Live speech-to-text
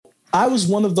I was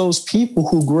one of those people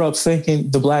who grew up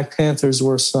thinking the Black Panthers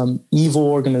were some evil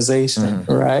organization,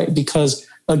 right? Because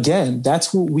again,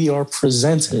 that's what we are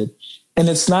presented. And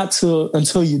it's not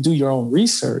until you do your own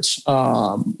research.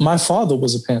 My father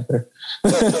was a Panther.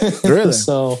 Really?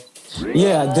 So,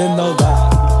 yeah, I didn't know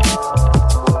that.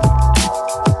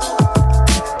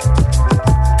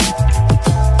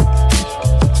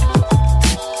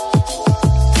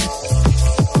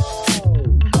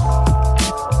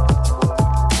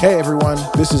 Hey everyone,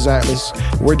 this is Atlas.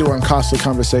 We're doing Costly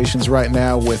Conversations right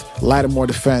now with Lattimore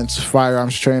Defense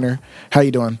firearms trainer. How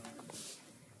you doing?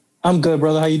 I'm good,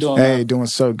 brother. How you doing? Hey, man? doing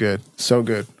so good. So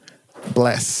good.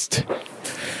 Blessed.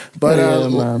 But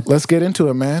let's get into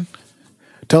it, man.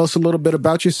 Tell us a little bit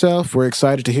about yourself. We're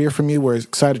excited to hear from you. We're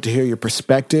excited to hear your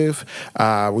perspective.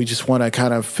 We just want to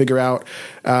kind of figure out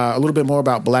a little bit more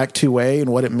about Black 2A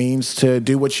and what it means to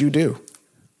do what you do.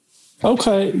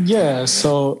 Okay, yeah.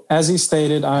 So as he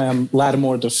stated, I am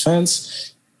Lattimore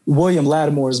Defense. William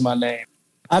Lattimore is my name.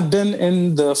 I've been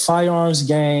in the firearms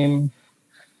game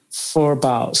for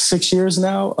about 6 years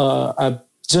now. I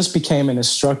just became an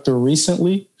instructor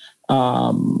recently.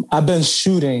 I've been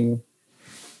shooting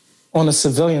on the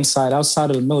civilian side outside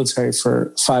of the military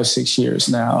for 5-6 years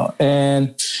now.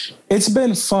 And it's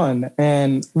been fun.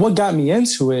 And what got me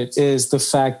into it is the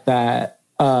fact that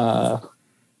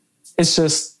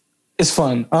it's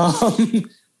fun.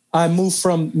 I moved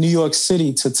from New York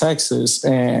City to Texas,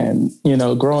 and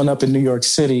growing up in New York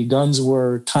City, guns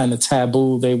were kind of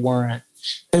taboo. They weren't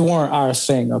our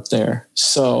thing up there.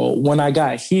 So when I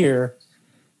got here,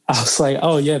 I was like,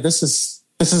 oh yeah, this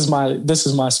is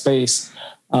my space.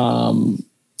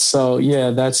 So yeah,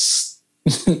 that's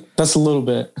that's a little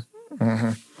bit.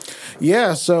 Mm-hmm.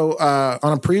 Yeah, so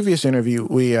on a previous interview,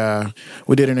 we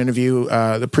did an interview.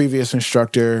 The previous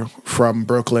instructor from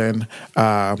Brooklyn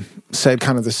said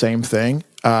kind of the same thing,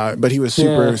 but he was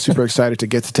super excited to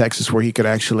get to Texas where he could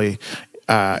actually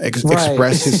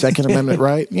express his Second Amendment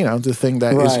right, the thing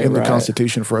that is in the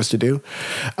Constitution for us to do.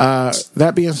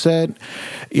 That being said,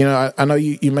 I know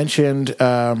you mentioned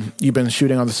you've been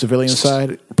shooting on the civilian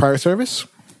side. Prior service?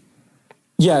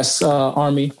 Yes,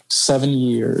 Army, 7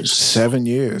 years. 7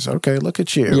 years. Okay, look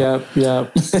at you. Yep.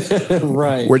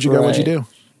 Right. Where'd you go? What'd you do?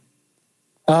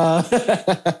 I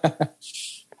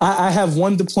have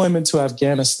one deployment to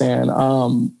Afghanistan.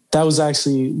 That was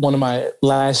actually one of my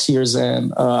last years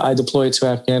in. I deployed to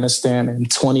Afghanistan in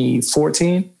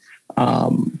 2014.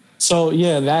 So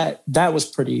yeah, that was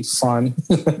pretty fun.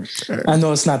 I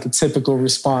know it's not the typical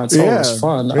response. Oh, it's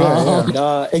fun.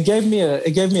 It gave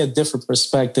me a different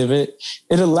perspective. It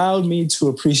allowed me to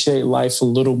appreciate life a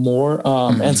little more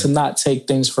and to not take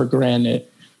things for granted.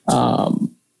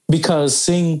 Because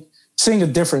seeing a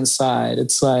different side,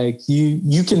 it's like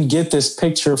you can get this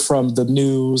picture from the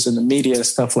news and the media and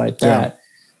stuff like that,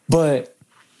 but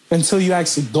until you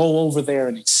actually go over there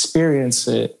and experience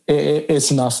it,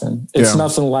 it's nothing. It's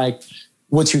nothing like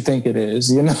what you think it is,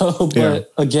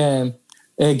 But again,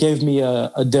 it gave me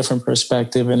a different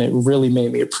perspective, and it really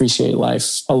made me appreciate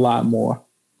life a lot more.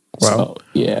 Well, so,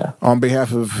 yeah. On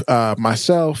behalf of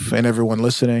myself and everyone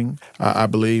listening, I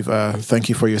believe, thank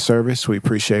you for your service. We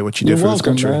appreciate what you did for this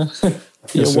country. Man.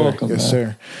 You're welcome, Yes, man.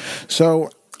 sir.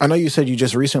 So I know you said you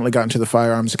just recently got into the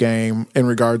firearms game in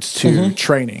regards to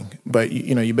training, but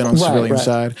you've been on the civilian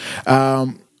side.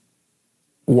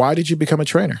 Why did you become a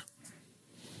trainer?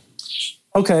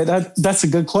 Okay, that's a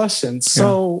good question.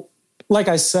 So, like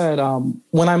I said,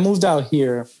 when I moved out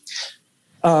here,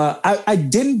 I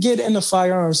didn't get into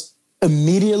firearms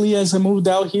immediately as I moved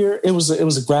out here. It was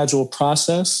a gradual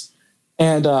process,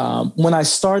 and when I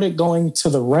started going to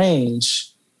the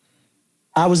range,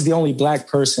 I was the only Black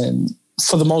person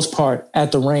for the most part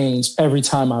at the range every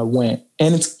time I went.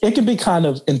 And it can be kind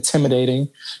of intimidating.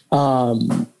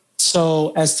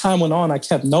 So as time went on, I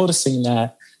kept noticing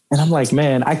that. And I'm like,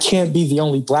 man, I can't be the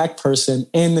only Black person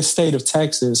in the state of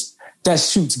Texas that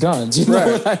shoots guns. You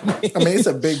know what I mean? I mean, it's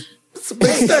a big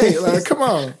state. Like, come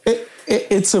on.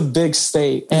 It's a big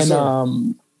state.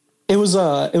 And it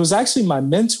was actually my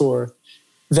mentor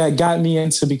that got me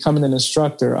into becoming an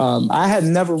instructor. I had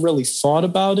never really thought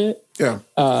about it. Yeah.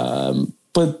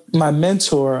 But my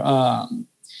mentor,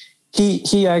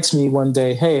 he asked me one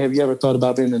day, hey, have you ever thought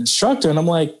about being an instructor? And I'm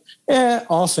like,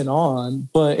 off and on.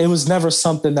 But it was never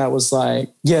something that was like,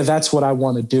 yeah, that's what I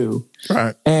want to do.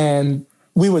 Right. And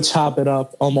we would chop it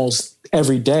up almost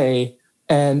every day.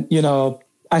 And, once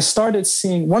I started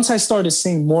seeing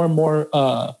more and more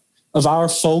of our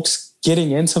folks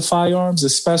getting into firearms,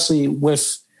 especially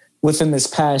within this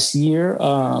past year,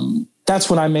 that's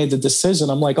when I made the decision.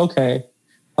 I'm like, okay,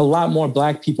 a lot more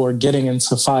Black people are getting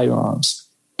into firearms.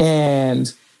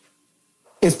 And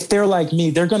if they're like me,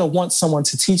 they're going to want someone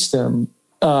to teach them,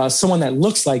 someone that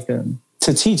looks like them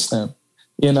to teach them.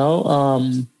 You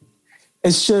know,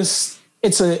 it's just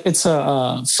it's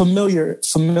a familiarity.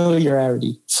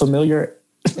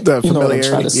 The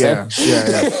familiarity, yeah.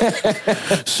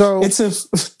 So it's a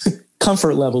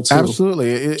comfort level too. Absolutely,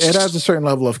 it has a certain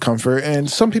level of comfort, and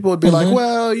some people would be like,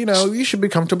 "Well, you know, you should be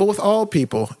comfortable with all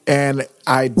people," and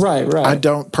I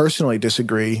don't personally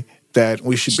disagree that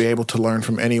we should be able to learn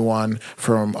from anyone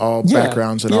from all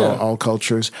backgrounds and all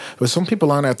cultures. But some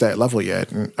people aren't at that level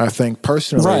yet. And I think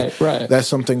personally, that's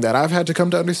something that I've had to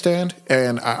come to understand.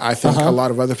 And I think a lot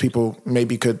of other people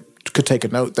maybe could take a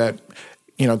note that,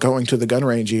 you know, going to the gun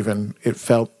range even, it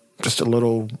felt just a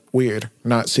little weird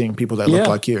not seeing people that look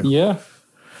like you. Yeah,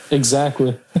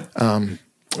 exactly.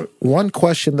 One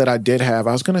question that I did have,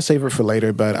 I was going to save it for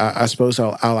later, but I suppose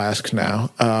I'll ask now.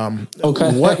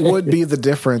 Okay. What would be the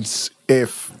difference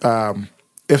if one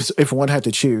had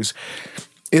to choose?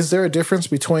 Is there a difference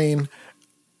between,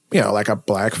 you know, like a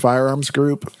black firearms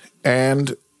group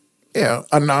and, you know,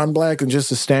 a non-black and just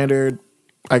a standard,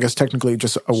 I guess technically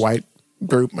just a white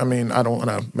group? I mean, I don't want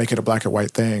to make it a black or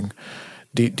white thing.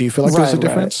 Do you feel like there's a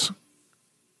difference?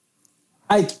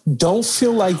 I don't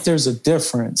feel like there's a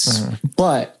difference,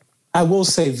 but I will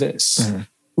say this.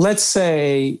 Let's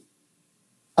say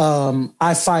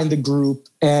I find a group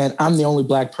and I'm the only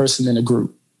black person in a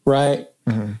group, right?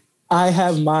 I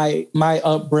have my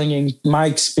upbringing, my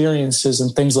experiences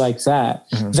and things like that,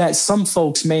 that some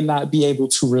folks may not be able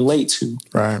to relate to.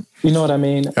 Right. You know what I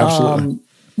mean? Absolutely.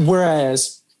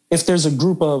 Whereas if there's a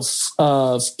group of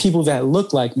people that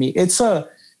look like me, it's a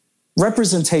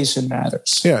representation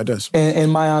matters. Yeah, it does. In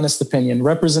my honest opinion,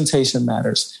 representation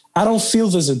matters. I don't feel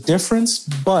there's a difference,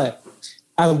 but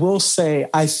I will say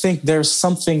I think there's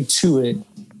something to it,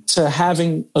 to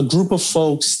having a group of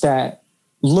folks that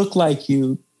look like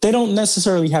you. They don't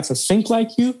necessarily have to think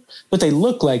like you, but they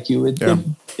look like you.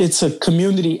 It's a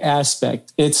community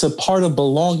aspect. It's a part of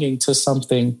belonging to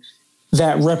something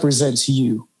that represents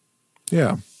you.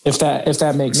 Yeah. If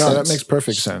that makes sense. No, that makes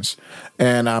perfect sense.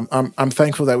 And I'm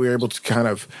thankful that we were able to kind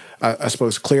of, I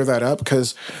suppose, clear that up,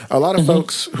 because a lot of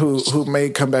folks who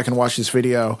may come back and watch this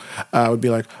video would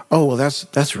be like, oh, well, that's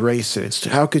racist.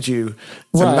 How could you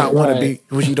not want to be,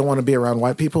 you don't want to be around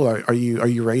white people? Are you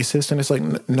racist? And it's like,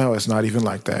 no, it's not even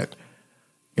like that.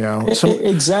 You know,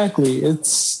 exactly.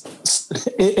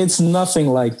 It's nothing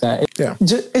like that.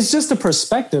 It's just the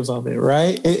perspective of it,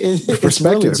 right? It's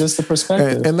really just the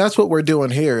perspective. And that's what we're doing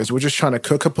here, is we're just trying to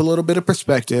cook up a little bit of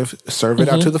perspective, serve it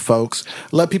out to the folks,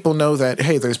 let people know that,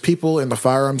 hey, there's people in the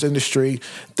firearms industry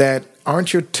that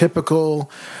aren't your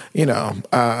typical, you know,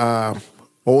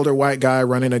 older white guy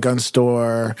running a gun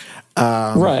store.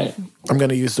 Right. I'm going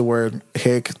to use the word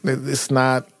hick. It's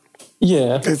not.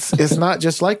 Yeah. It's not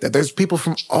just like that. There's people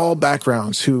from all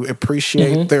backgrounds who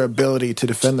appreciate their ability to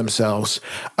defend themselves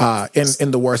in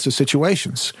the worst of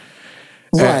situations.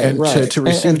 And to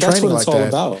receive training like that.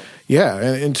 About. Yeah,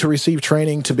 and to receive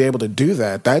training to be able to do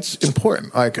that, that's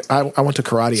important. Like I went to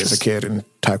karate as a kid and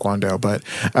taekwondo, but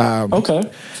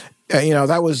you know,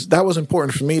 that was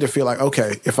important for me to feel like,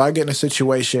 okay, if I get in a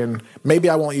situation, maybe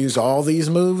I won't use all these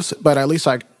moves, but at least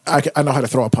I know how to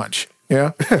throw a punch.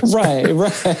 Yeah. Right.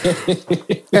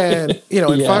 And, you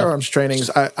know, in firearms trainings,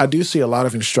 I do see a lot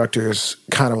of instructors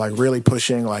kind of like really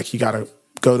pushing, like, you got to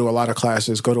go to a lot of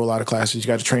classes, you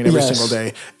got to train every single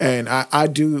day. And I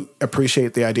do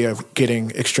appreciate the idea of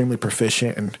getting extremely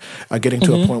proficient and getting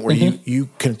to a point where you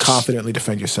can confidently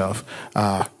defend yourself.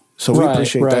 So we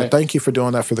appreciate that. Thank you for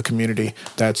doing that for the community.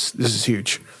 This is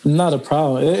huge. Not a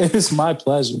problem. It's my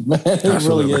pleasure, man. It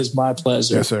really is my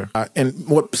pleasure. Yes, sir. And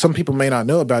what some people may not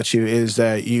know about you is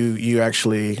that you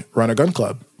actually run a gun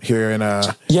club here in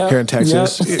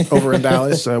Texas, over in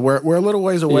Dallas. We're a little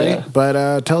ways away,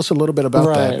 but tell us a little bit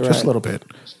about that, just a little bit.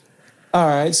 All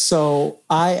right. So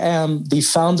I am the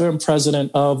founder and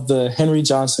president of the Henry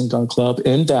Johnson Gun Club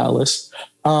in Dallas.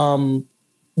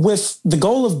 With the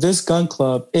goal of this gun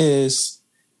club is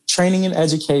training and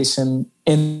education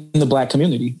in the Black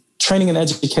community, training and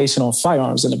education on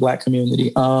firearms in the Black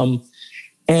community.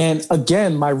 And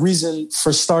again, my reason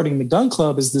for starting the gun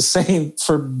club is the same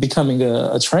for becoming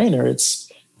a trainer. It's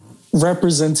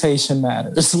representation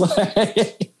matters.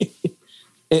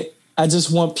 I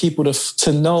just want people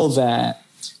to know that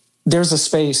there's a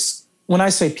space. When I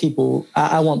say people,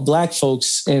 I want Black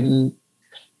folks in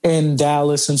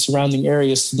Dallas and surrounding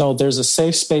areas to know there's a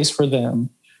safe space for them.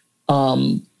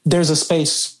 There's a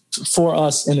space for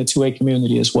us in the 2A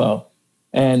community as well.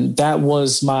 And that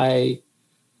was my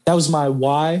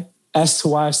why as to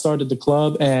why I started the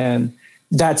club. And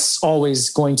that's always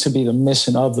going to be the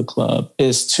mission of the club,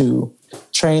 is to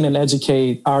train and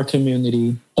educate our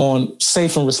community on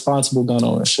safe and responsible gun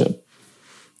ownership.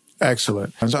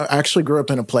 Excellent. I actually grew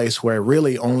up in a place where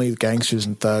really only gangsters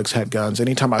and thugs had guns.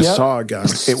 Anytime I saw a gun,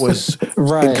 it was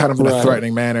in kind of in a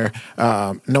threatening manner.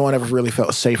 No one ever really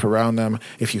felt safe around them.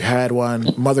 If you had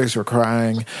one, mothers were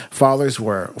crying, fathers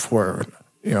were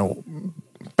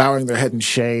bowing their head in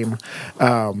shame.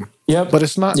 But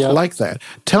it's not like that.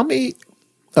 Tell me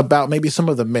about maybe some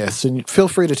of the myths, and feel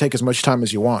free to take as much time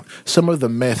as you want, some of the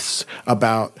myths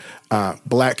about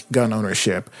black gun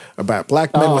ownership, about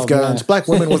black men with guns, black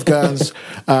women with guns.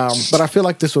 But I feel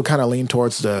like this will kind of lean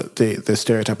towards the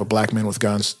stereotype of black men with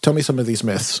guns. Tell me some of these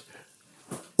myths.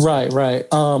 Right.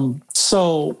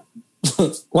 So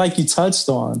like you touched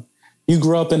on, you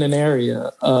grew up in an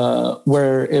area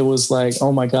where it was like,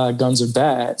 oh my God, guns are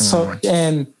bad. Mm. So,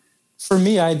 and for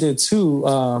me, I did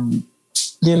too.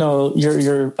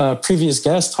 Your previous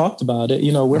guest talked about it.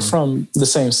 We're from the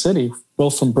same city,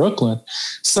 both from Brooklyn.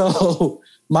 So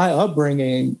my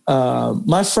upbringing,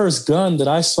 my first gun that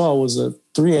I saw was a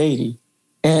 380,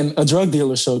 and a drug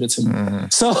dealer showed it to me. Mm-hmm.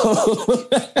 So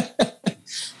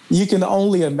you can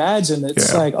only imagine.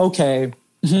 It's like, okay,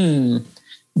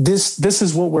 this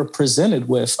is what we're presented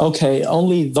with. Okay,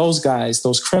 only those guys,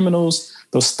 those criminals,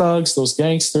 those thugs, those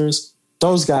gangsters,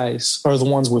 those guys are the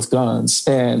ones with guns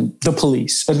and the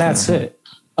police, and that's it.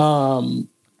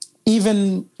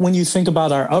 Even when you think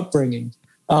about our upbringing,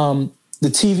 the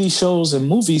TV shows and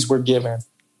movies we're given,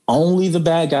 only the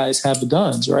bad guys have the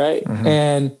guns, right? Mm-hmm.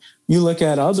 And you look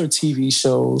at other TV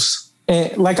shows,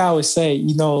 and like I always say,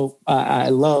 I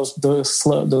love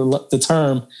the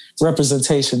term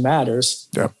representation matters.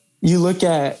 Yeah. You look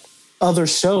at other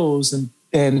shows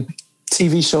and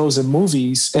TV shows and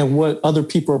movies and what other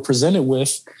people are presented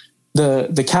with.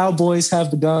 The cowboys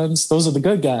have the guns. Those are the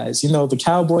good guys. The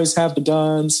cowboys have the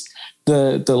guns.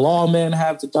 The lawmen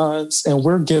have the guns. And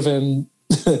we're given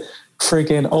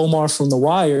freaking Omar from The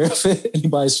Wire, if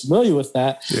anybody's familiar with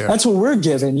that. Yeah. That's what we're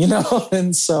given,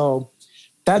 And so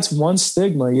that's one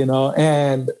stigma,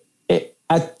 And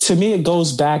to me, it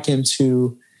goes back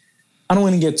into, I don't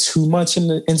want to get too much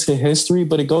into history,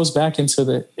 but it goes back into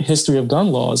the history of gun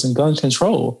laws and gun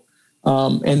control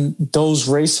and those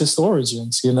racist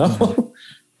origins,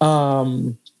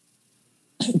 Mm-hmm.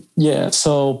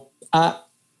 So I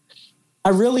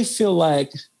really feel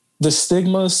like the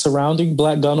stigma surrounding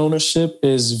Black gun ownership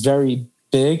is very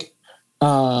big.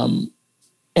 And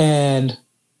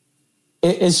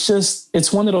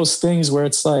it's one of those things where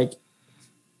it's like,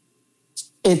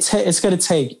 it's going to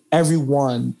take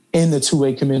everyone in the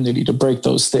two-way community to break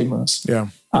those stigmas. Yeah.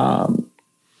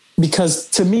 Because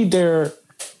to me, I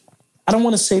don't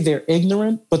want to say they're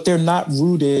ignorant, but they're not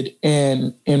rooted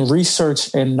in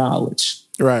research and knowledge.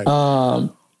 Right.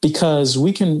 Because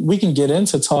we can get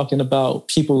into talking about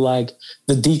people like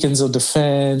the Deacons of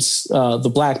Defense,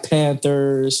 the Black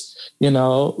Panthers,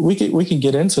 we can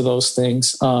get into those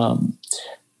things. Gun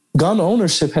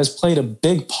ownership has played a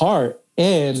big part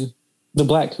in the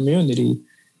Black community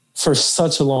for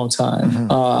such a long time.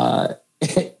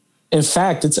 Mm-hmm. In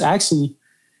fact, it's actually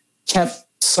kept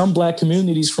some Black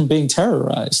communities from being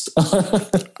terrorized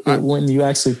when you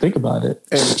actually think about it.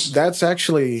 And that's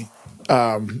actually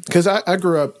because I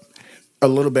grew up a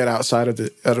little bit outside of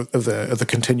the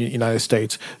continued United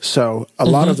States, so a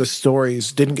lot of the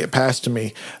stories didn't get passed to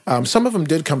me. Some of them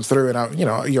did come through, and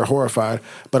you're horrified.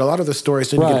 But a lot of the stories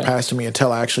didn't get passed to me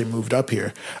until I actually moved up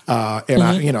here,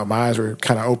 and my eyes were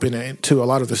kind of open to a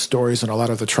lot of the stories and a lot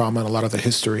of the trauma and a lot of the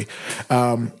history.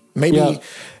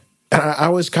 I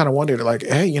always kind of wondered, like,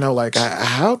 hey,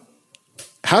 how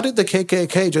did the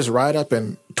KKK just ride up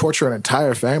and torture an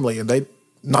entire family and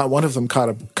not one of them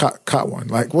caught one?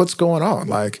 Like, what's going on?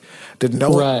 Like, did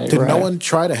no one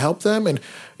try to help them? And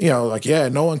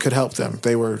no one could help them.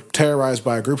 They were terrorized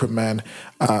by a group of men.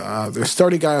 There's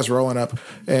 30 guys rolling up,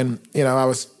 and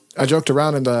I joked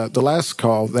around in the last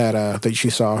call that you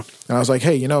saw, and I was like,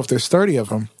 hey, if there's 30 of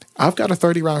them, I've got a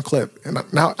 30-round clip, and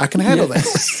now I can handle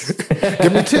that.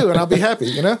 Give me 2, and I'll be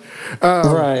happy. Right.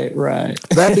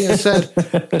 That being said,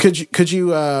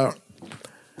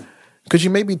 could you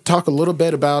maybe talk a little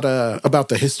bit about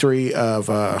the history of?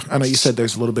 I know you said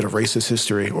there's a little bit of racist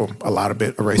history, or a lot of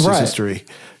racist history.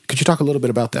 Could you talk a little bit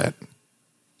about that?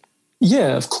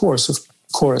 Yeah, of course.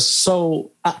 So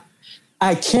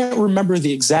I can't remember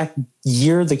the exact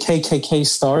year the KKK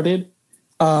started,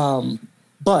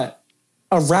 but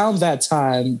around that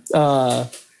time,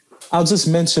 I'll just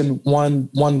mention one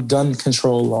gun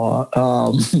control law.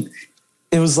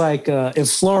 It was like in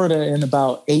Florida in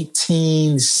about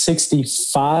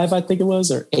 1865, I think it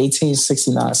was, or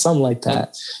 1869, something like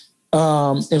that.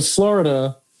 In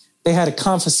Florida, they had a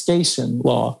confiscation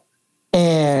law,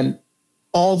 and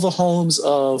all the homes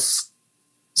of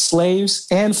slaves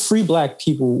and free Black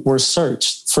people were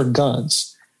searched for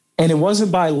guns. And it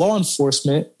wasn't by law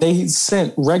enforcement. They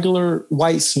sent regular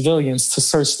white civilians to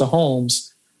search the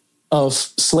homes of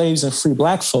slaves and free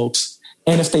Black folks.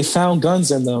 And if they found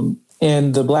guns in them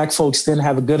and the Black folks didn't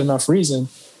have a good enough reason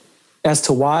as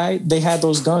to why they had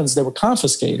those guns, they were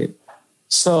confiscated.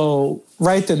 So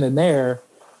right then and there,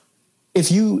 if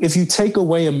you take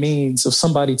away a means of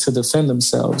somebody to defend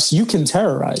themselves, you can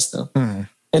terrorize them. Mm.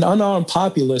 An unarmed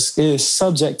populace is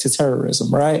subject to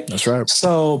terrorism, right? That's right.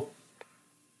 So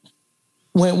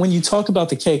when you talk about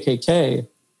the KKK,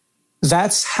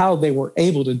 that's how they were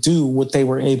able to do what they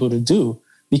were able to do,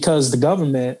 because the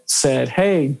government said,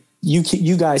 "Hey,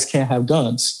 you guys can't have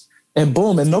guns," and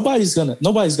boom, and nobody's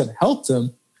gonna help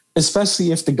them,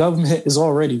 especially if the government is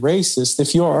already racist.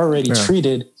 If you're already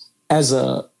treated as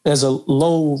a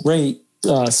low rate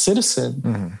citizen,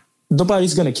 mm-hmm.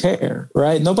 nobody's going to care,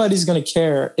 right? Nobody's going to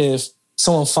care if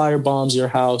someone firebombs your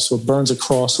house or burns a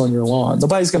cross on your lawn.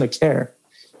 Nobody's going to care.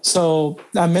 So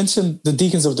I mentioned the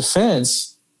Deacons of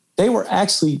Defense. They were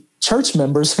actually church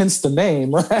members, hence the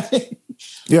name, right?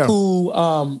 Yeah. Who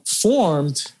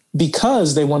formed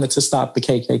because they wanted to stop the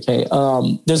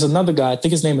KKK. There's another guy, I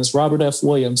think his name is Robert F.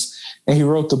 Williams, and he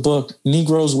wrote the book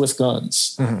Negroes with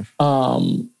Guns.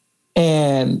 Mm-hmm.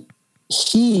 And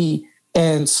he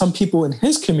and some people in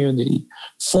his community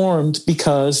formed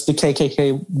because the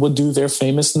KKK would do their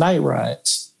famous night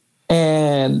rides.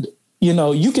 And,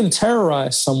 you can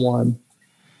terrorize someone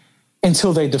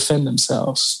until they defend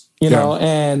themselves, you know,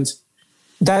 and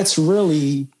that's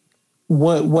really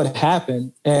what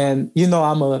happened. And,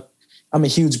 I'm a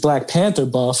huge Black Panther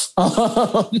buff.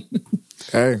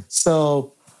 Hey.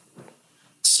 So,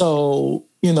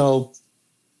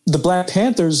 the Black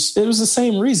Panthers, it was the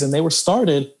same reason. They were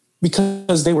started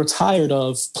because they were tired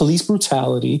of police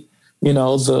brutality,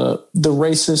 the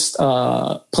racist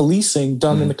policing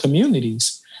done in the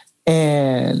communities.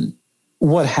 And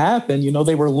what happened,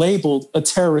 they were labeled a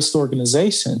terrorist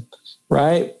organization,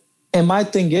 right? And my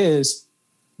thing is,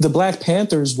 the Black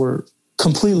Panthers were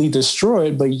completely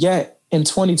destroyed, but yet in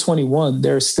 2021,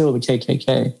 they're still the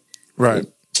KKK. Right.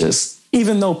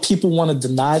 Even though people want to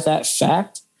deny that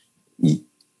fact,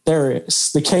 there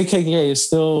is. The KKK is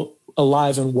still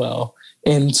alive and well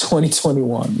in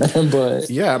 2021. But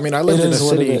yeah, I mean, I lived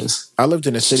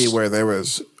in a city where there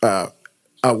was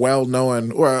a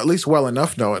well-known, or at least well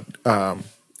enough known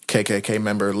KKK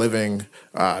member living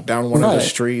down one of the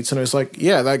streets, and it was like,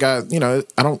 yeah, that guy.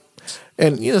 I don't.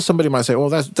 And somebody might say, well,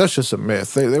 that's just a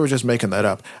myth. They were just making that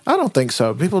up. I don't think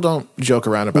so. People don't joke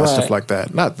around about stuff like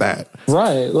that. Not that.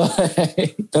 Right.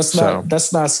 Like, that's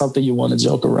not something you want to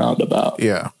joke around about.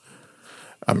 Yeah.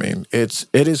 I mean, it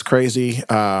is crazy.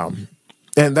 And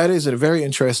that is a very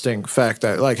interesting fact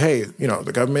that, like, hey,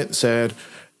 the government said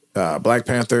Black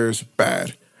Panthers,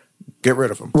 bad. Get rid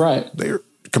of them. Right. They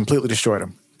completely destroyed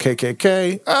them.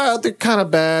 KKK, they're kind of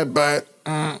bad, but...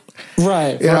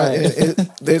 Right.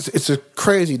 It's a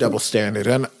crazy double standard.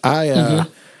 And I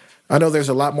know there's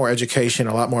a lot more education,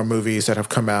 a lot more movies that have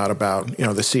come out about,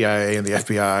 the CIA and the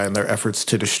FBI and their efforts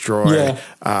to destroy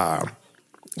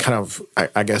kind of,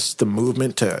 I guess, the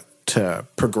movement to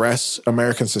progress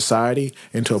American society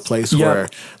into a place where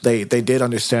they did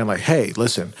understand, like, hey,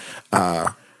 listen,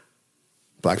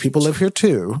 Black people live here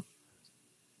too.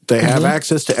 They have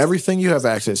access to everything you have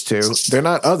access to. They're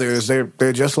not others.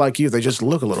 They're just like you. They just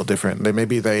look a little different. They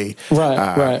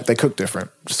cook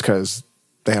different just because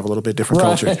they have a little bit different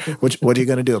culture. What are you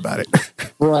going to do about it?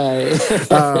 Right.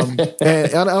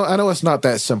 And I know it's not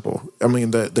that simple. I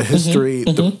mean, the history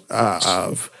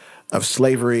of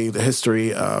slavery, the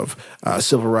history of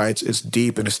civil rights is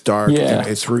deep and it's dark, and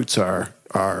its roots are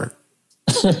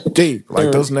deep.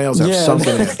 Like those nails have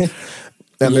sunken in.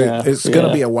 And it's going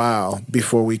to be a while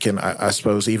before we can, I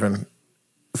suppose, even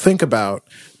think about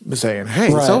saying,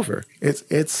 "Hey, it's over." It's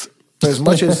as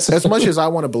much as I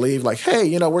want to believe, like,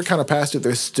 "Hey, we're kind of past it."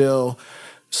 There's still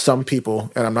some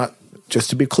people, and I'm not.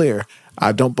 Just to be clear,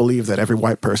 I don't believe that every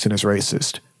white person is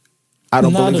racist. I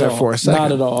don't believe that for a second.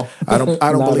 Not at all. I don't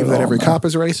believe that every cop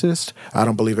is racist. I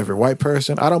don't believe every white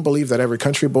person. I don't believe that every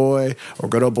country boy or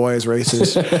good old boy is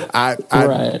racist. I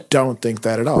don't think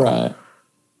that at all. Right.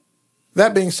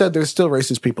 That being said, there's still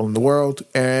racist people in the world,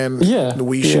 and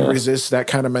we should resist that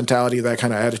kind of mentality, that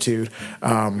kind of attitude.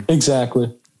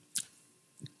 Exactly.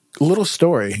 Little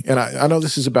story, and I know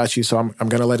this is about you, so I'm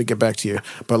going to let it get back to you.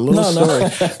 But a little story.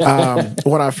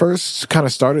 When I first kind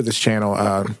of started this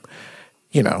channel,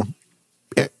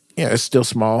 it's still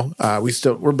small.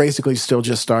 We're basically still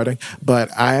just starting.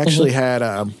 But I actually had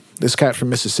this cat from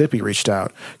Mississippi reached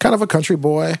out, kind of a country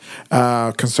boy,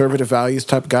 conservative values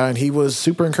type guy, and he was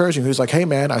super encouraging. He was like, "Hey,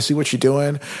 man, I see what you're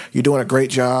doing. You're doing a great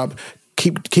job.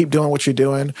 Keep doing what you're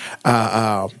doing.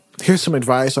 Here's some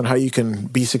advice on how you can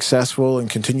be successful and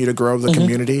continue to grow the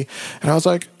community." And I was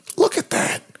like, "Look at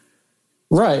that."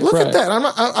 Right. Look at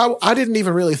that. I didn't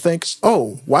even really think,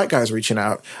 oh, white guy's reaching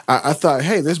out. I thought,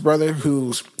 hey, this brother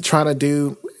who's trying to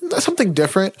do something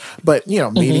different, but,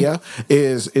 media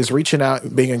is reaching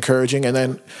out, being encouraging. And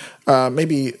then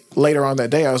maybe later on that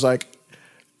day, I was like,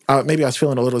 maybe I was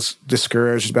feeling a little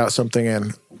discouraged about something.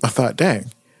 And I thought,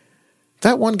 dang,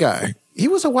 that one guy, he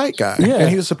was a white guy. Yeah. And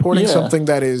he was supporting something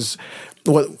that is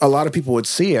what a lot of people would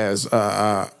see as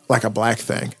like a black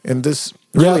thing. And this...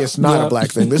 really, it's not a black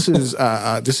thing. This is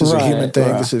a human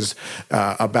thing. Right. This is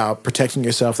about protecting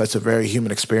yourself. That's a very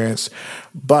human experience.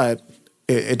 But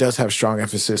it does have strong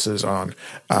emphasis on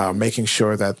making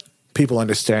sure that people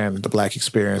understand the black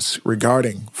experience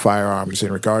regarding firearms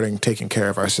and regarding taking care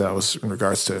of ourselves in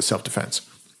regards to self-defense.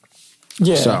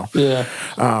 Yeah, so,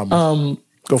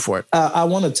 go for it. I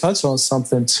want to touch on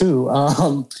something, too.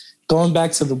 Going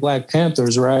back to the Black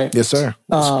Panthers, right? Yes, sir.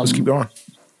 Let's keep going.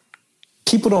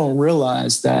 People don't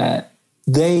realize that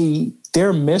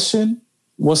their mission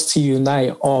was to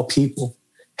unite all people,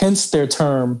 hence their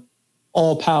term,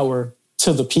 all power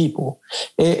to the people.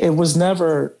 It was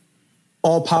never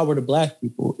all power to black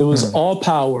people. It was all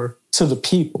power to the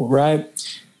people, right?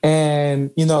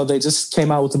 And, they just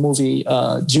came out with the movie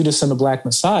Judas and the Black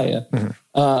Messiah.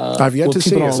 I've yet to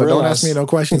see it, so don't ask me no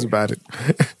questions about it.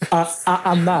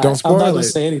 I'm not. Don't spoil I'm not it. going to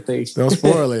say anything. Don't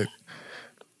spoil it.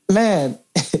 Man,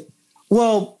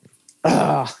 well...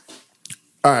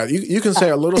 all right, you can say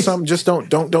a little something. Just don't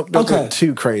go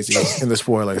too crazy in the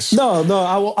spoilers. No,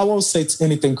 I won't say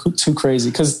anything too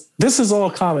crazy because this is all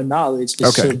common knowledge.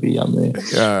 It should be. I mean,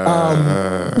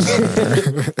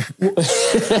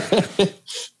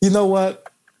 you know what?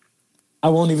 I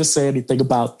won't even say anything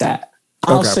about that.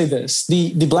 I'll say this: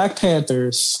 the Black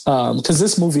Panthers, because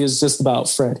this movie is just about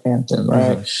Fred Hampton,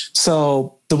 right?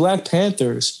 So the Black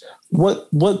Panthers, what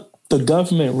the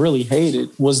government really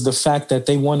hated was the fact that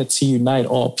they wanted to unite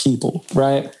all people,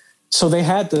 right? So they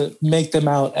had to make them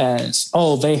out as,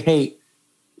 oh, they hate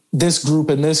this group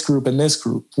and this group and this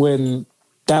group, when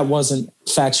that wasn't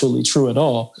factually true at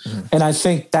all. And I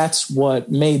think that's what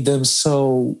made them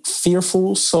so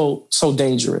fearful, so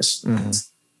dangerous.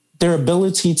 Their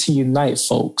ability to unite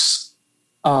folks.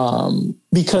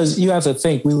 Because you have to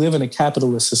think, we live in a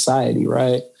capitalist society,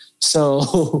 right?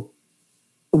 So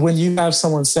when you have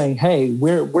someone saying, hey,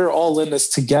 we're all in this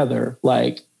together,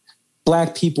 like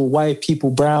black people, white people,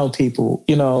 brown people,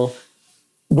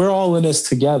 we're all in this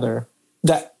together.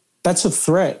 That's a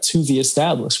threat to the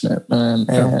establishment, man.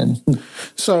 And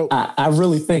so I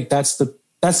really think that's the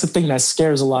thing that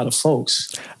scares a lot of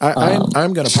folks.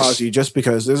 I'm going to pause you just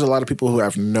because there's a lot of people who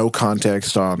have no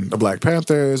context on the Black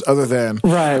Panthers other than,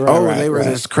 they were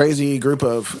this crazy group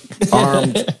of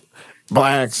armed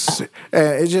blacks,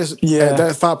 and it just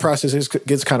that thought process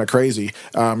gets kind of crazy.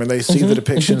 And they see the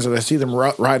depictions, and they see them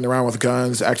riding around with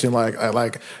guns, acting like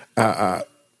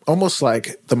almost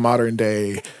like the modern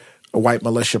day white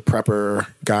militia prepper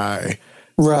guy.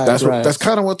 Right. That's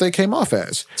kind of what they came off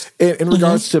as in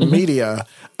regards to media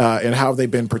and how they've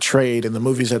been portrayed in the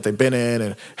movies that they've been in,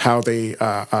 and how they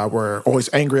were always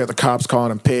angry at the cops calling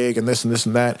them pig and this and this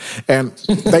and that. And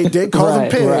they did call them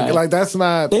pig. Right. Like that's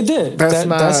not. They did.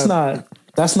 That's not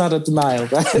a denial.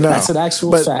 That's an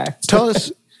actual fact. Tell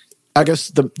us, I guess,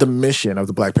 the mission of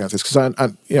the Black Panthers, because I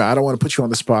don't want to put you on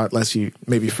the spot unless you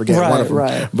maybe forget one of them.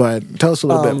 Right. But tell us a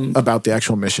little bit about the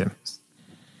actual mission.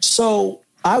 So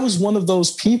I was one of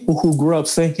those people who grew up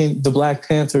thinking the Black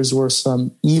Panthers were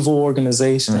some evil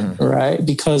organization, right?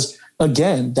 Because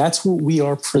again, that's what we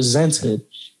are presented.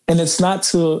 And it's not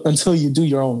until you do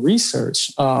your own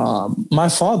research. My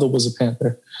father was a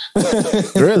Panther.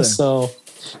 Really? So,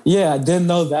 yeah, I didn't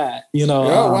know that,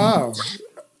 Oh, wow.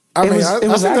 I think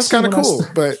that's kind of cool,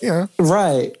 but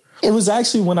Right. It was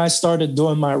actually when I started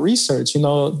doing my research,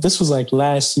 this was like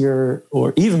last year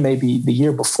or even maybe the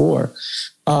year before.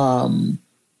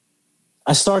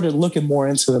 I started looking more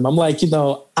into them. I'm like,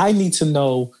 I need to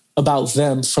know about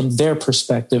them from their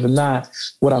perspective and not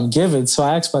what I'm given. So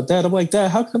I asked my dad, I'm like, Dad,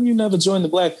 how come you never joined the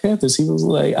Black Panthers? He was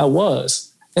like, I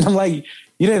was. And I'm like,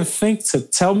 you didn't think to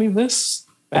tell me this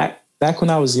back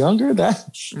when I was younger?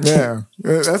 That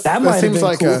seems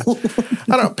like cool.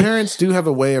 I don't know. Parents do have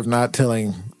a way of not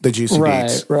telling the juicy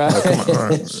beats. Right. Like, come on,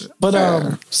 right.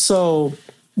 But so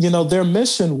their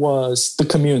mission was the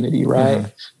community,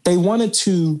 right? They weren't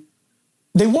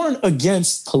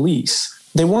against police.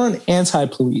 They weren't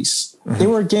anti-police. They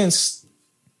were against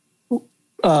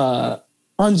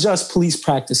unjust police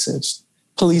practices,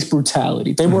 police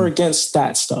brutality. They were against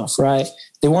that stuff, right?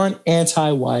 They weren't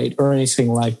anti-white or anything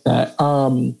like that.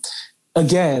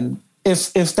 Again,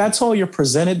 if that's all you're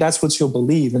presented, that's what you'll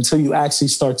believe until you actually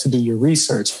start to do your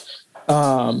research.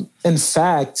 In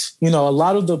fact, a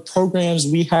lot of the programs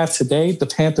we have today, the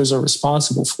Panthers are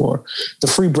responsible for. The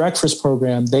free breakfast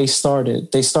program they started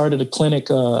a clinic,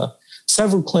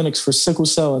 several clinics for sickle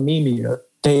cell anemia.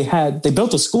 They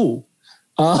built a school.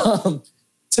 To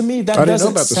me, that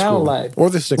doesn't sound like, or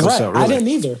the sickle cell. Really. I didn't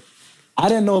either. I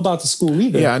didn't know about the school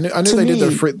either. Yeah, I knew they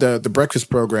did the breakfast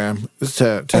program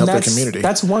to help their community.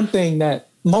 That's one thing that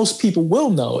most people will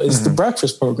know is the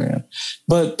breakfast program.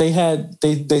 But they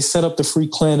set up the free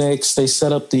clinics. They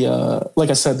set up the like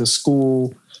I said, the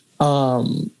school.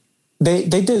 They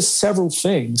did several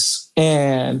things,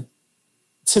 and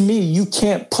to me, you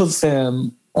can't put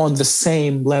them on the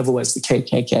same level as the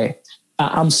KKK.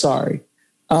 I'm sorry.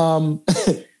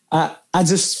 I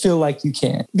just feel like you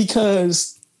can't,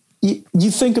 because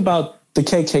you think about the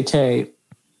KKK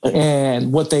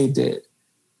and what they did.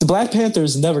 The Black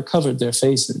Panthers never covered their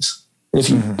faces. If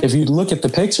you look at the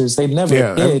pictures, they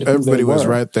never did. Everybody was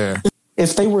right there.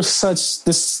 If they were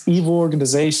this evil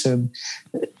organization,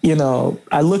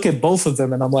 I look at both of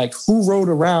them and I'm like, who rode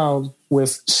around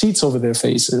with sheets over their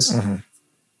faces?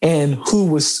 And who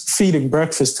was feeding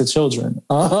breakfast to children?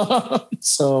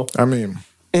 So I mean,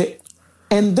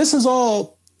 and this is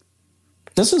all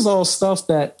stuff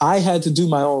that I had to do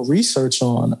my own research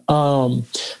on.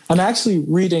 I'm actually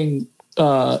reading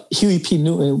Huey P.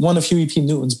 Newton, one of Huey P.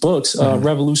 Newton's books,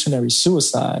 Revolutionary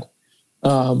Suicide.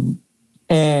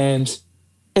 And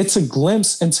it's a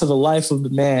glimpse into the life of the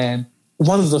man,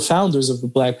 one of the founders of the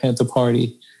Black Panther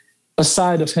Party, a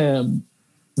side of him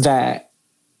that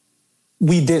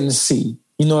we didn't see.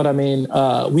 You know what I mean?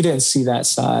 We didn't see that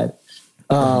side.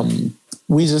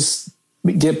 We just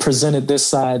get presented this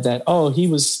side that, he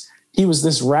was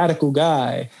this radical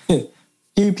guy.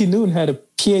 Huey P. Newton had a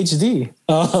PhD.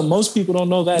 Most people don't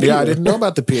know that. Yeah, either. I didn't know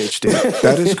about the PhD.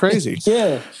 That is crazy.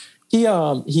 Yeah,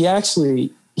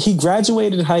 he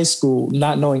graduated high school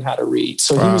not knowing how to read.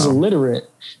 So he was illiterate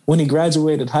when he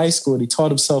graduated high school, and he taught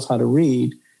himself how to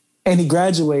read. And he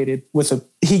graduated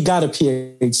he got a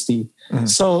PhD.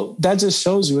 So that just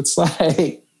shows you, it's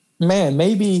like, man,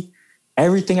 maybe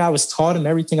everything I was taught and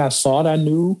everything I thought I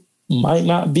knew might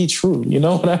not be true. You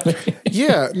know what I mean?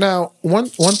 Yeah. Now, one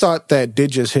thought that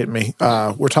did just hit me.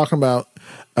 We're talking about,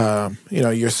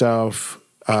 yourself,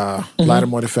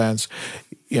 Lattimore Defense.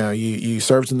 You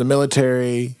served in the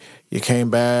military. You came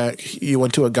back. You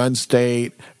went to a gun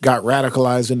state. Got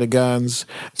radicalized into guns.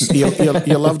 You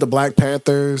love the Black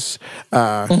Panthers.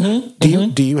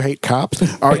 Do you hate cops?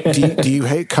 Do you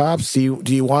hate cops? Do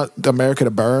you want America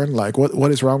to burn? Like,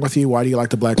 what is wrong with you? Why do you like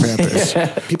the Black Panthers?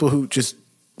 People who just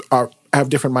have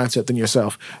different mindset than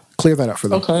yourself. Clear that up for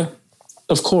them. Okay.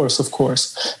 Of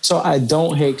course. So I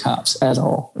don't hate cops at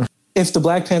all. If the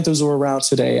Black Panthers were around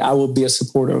today, I would be a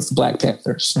supporter of the Black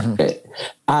Panthers.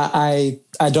 I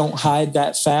don't hide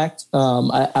that fact.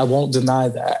 I won't deny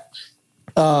that.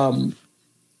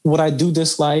 What I do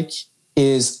dislike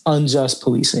is unjust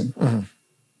policing.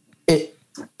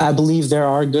 I believe there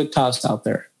are good cops out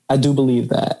there. I do believe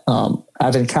that.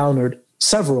 I've encountered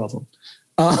several of them.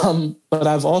 But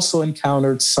I've also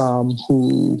encountered some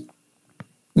who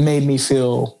made me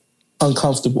feel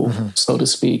uncomfortable, so to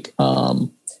speak.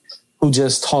 Who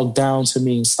just talk down to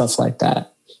me and stuff like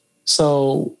that.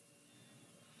 So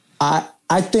I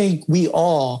think we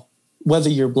all, whether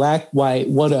you're black, white,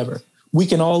 whatever, we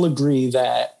can all agree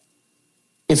that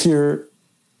if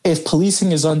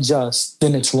policing is unjust,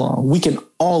 then it's wrong. We can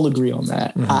all agree on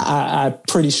that. I'm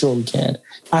pretty sure we can.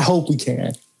 I hope we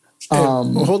can.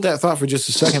 Well, hold that thought for just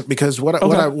a second, because what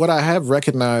I have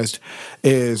recognized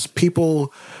is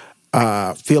people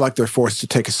feel like they're forced to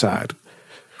take a side.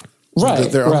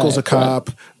 Right. Their uncle's a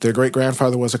cop. Their great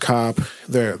grandfather was a cop.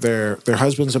 Their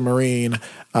husband's a Marine.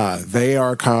 They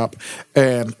are a cop.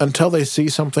 And until they see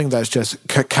something that's just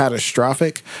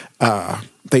catastrophic,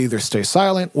 they either stay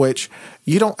silent, which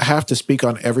you don't have to speak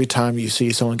on every time you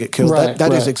see someone get killed.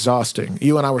 That is exhausting.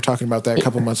 You and I were talking about that a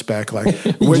couple months back. Like,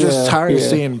 we're just tired of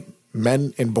seeing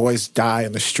men and boys die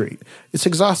in the street. It's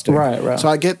exhausting. Right. So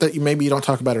I get that maybe you don't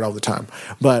talk about it all the time,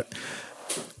 but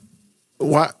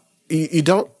you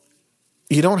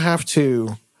don't have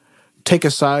to take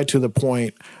a side to the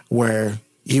point where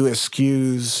you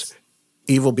excuse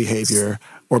evil behavior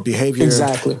or behavior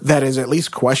that is at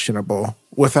least questionable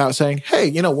without saying, hey,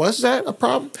 was that a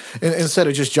problem? And instead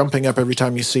of just jumping up every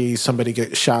time you see somebody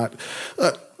get shot.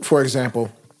 For example,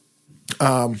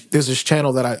 there's this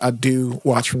channel that I do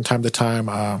watch from time to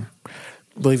time,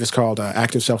 I believe it's called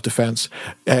Active Self-Defense,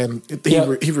 and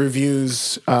he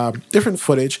reviews different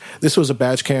footage. This was a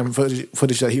badge cam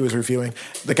footage that he was reviewing.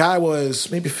 The guy was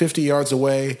maybe 50 yards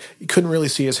away. He couldn't really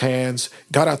see his hands.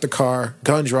 Got out the car,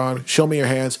 gun drawn, show me your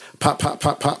hands, pop, pop,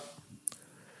 pop, pop.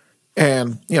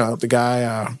 And, the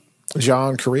guy,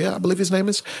 John Correa, I believe his name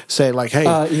is, say like, hey,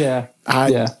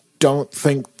 I don't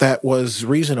think that was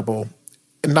reasonable.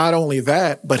 And not only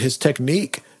that, but his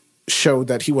technique showed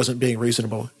that he wasn't being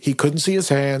reasonable. He couldn't see his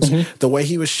hands. Mm-hmm. The way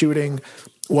he was shooting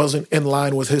wasn't in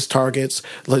line with his targets.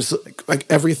 Like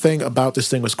everything about this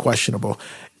thing was questionable.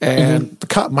 And the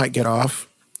cop might get off.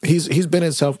 He's been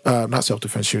in not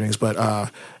self-defense shootings,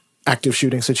 but active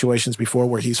shooting situations before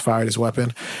where he's fired his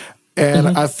weapon.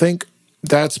 And I think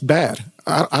that's bad.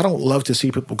 I don't love to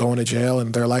see people going to jail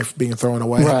and their life being thrown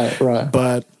away. Right.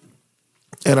 But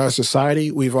in our society,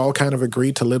 we've all kind of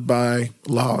agreed to live by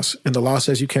laws. And the law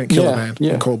says you can't kill a man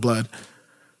in cold blood.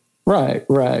 Right.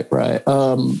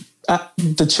 The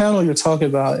channel you're talking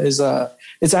about is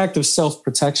it's active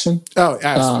self-protection. Oh,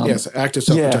 yes, active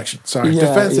self-protection. Sorry.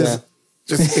 Defense is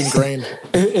just ingrained.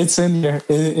 It's in there.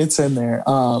 It's in there.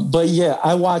 But yeah,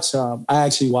 I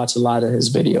actually watch a lot of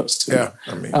his videos too. Yeah,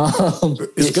 I mean,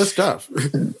 it's good stuff.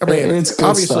 I mean, it's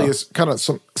obviously it's kind of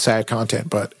some sad content,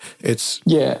 but it's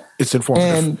informative.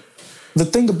 And the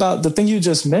thing you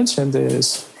just mentioned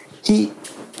is he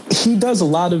does a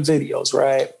lot of videos,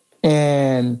 right?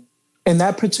 And in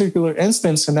that particular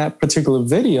instance, in that particular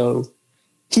video,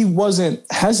 he wasn't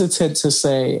hesitant to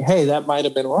say, "Hey, that might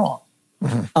have been wrong."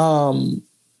 Mm-hmm.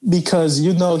 Because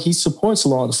he supports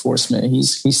law enforcement.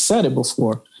 He's said it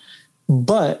before,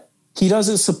 but he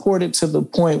doesn't support it to the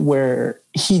point where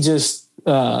he just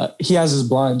he has his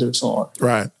blinders on.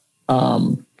 Right.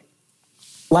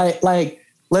 Like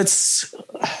let's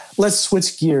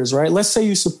switch gears. Right. Let's say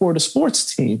you support a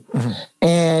sports team,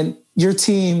 and your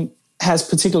team has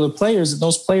particular players, and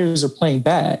those players are playing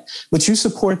bad, but you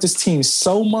support this team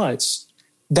so much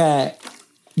that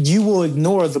you will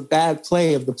ignore the bad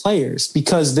play of the players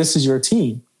because this is your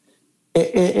team.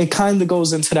 It kind of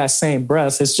goes into that same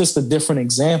breath. It's just a different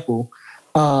example.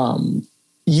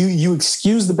 You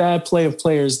excuse the bad play of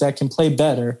players that can play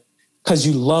better because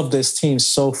you love this team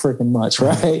so freaking much,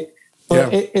 right?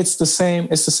 But it's the same.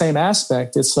 It's the same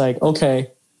aspect. It's like,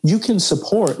 okay, you can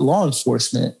support law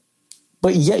enforcement,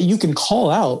 but yet you can call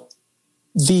out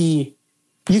wrong.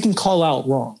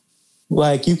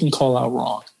 Like you can call out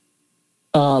wrong.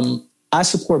 I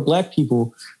support Black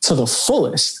people to the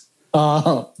fullest.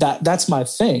 That's my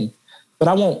thing, but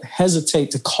I won't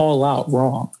hesitate to call out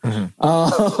wrong.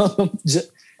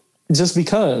 Just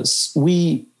because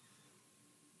we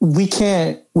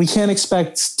can't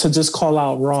expect to just call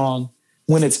out wrong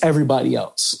when it's everybody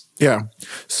else. Yeah.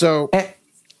 So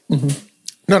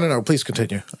no, please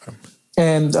continue.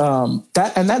 And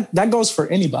that goes for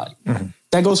anybody.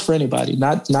 That goes for anybody,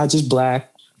 not just Black.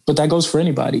 But that goes for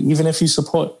anybody, even if you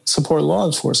support law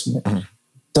enforcement.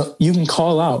 You can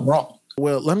call out wrong.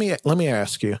 Well, let me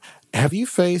ask you: have you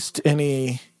faced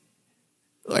any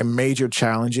major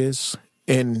challenges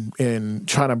in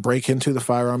trying to break into the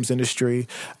firearms industry,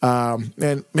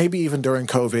 and maybe even during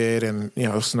COVID and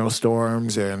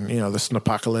snowstorms and the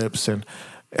snowpocalypse? And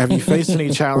have you faced any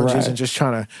challenges in just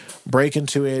trying to break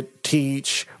into it,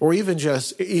 teach, or even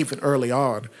early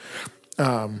on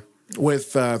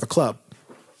with the club?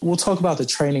 We'll talk about the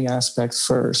training aspects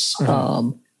first.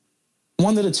 One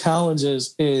of the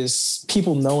challenges is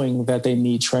people knowing that they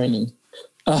need training.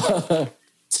 To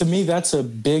me, that's a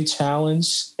big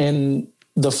challenge in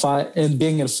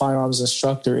being a firearms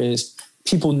instructor is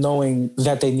people knowing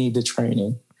that they need the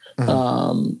training.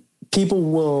 People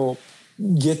will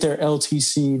get their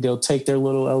LTC, they'll take their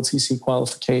little LTC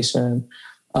qualification,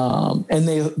 and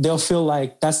they'll feel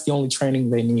like that's the only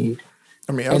training they need.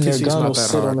 I mean, LTC is not that hard. And their gun will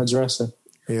sit on the dresser.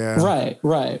 Yeah.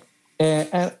 Right.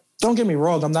 And don't get me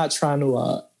wrong, I'm not trying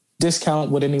to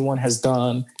discount what anyone has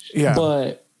done. Yeah.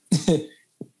 But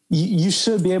you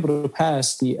should be able to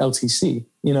pass the LTC.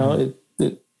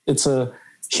 It's a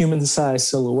human-sized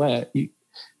silhouette.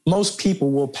 Most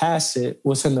people will pass it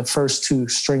within the first 2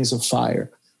 strings of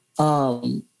fire.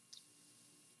 And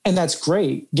that's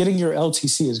great. Getting your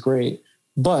LTC is great.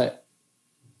 But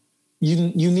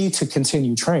you need to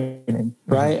continue training,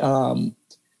 right?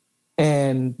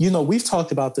 And, we've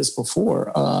talked about this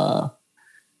before.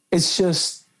 It's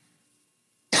just,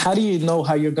 how do you know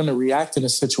how you're going to react in a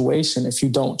situation if you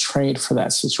don't train for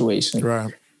that situation?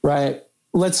 Right.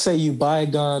 Let's say you buy a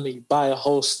gun, or you buy a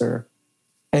holster,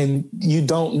 and you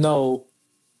don't know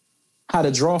how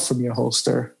to draw from your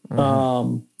holster.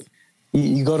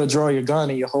 You go to draw your gun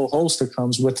and your whole holster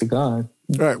comes with the gun.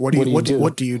 Right. What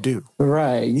do you do?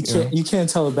 Right. You can't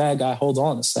tell a bad guy, hold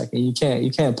on a second. You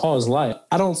can't pause life.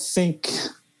 I don't think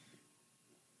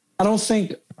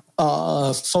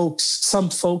some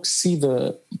folks see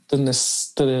the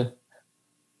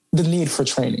need for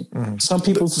training. Mm-hmm. Some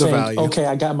people think, okay,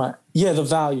 the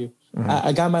value. Mm-hmm.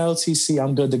 I got my LTC,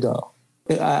 I'm good to go.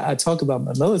 I talk about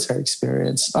my military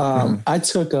experience. I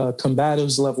took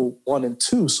combatives level 1 and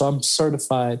 2, so I'm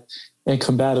certified in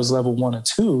combatives level 1 and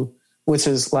 2, which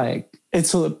is like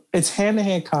it's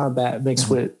hand-to-hand combat mixed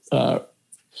with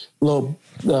little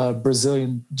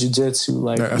Brazilian jiu-jitsu,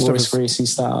 like Royce Gracie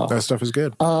style. That stuff is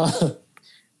good.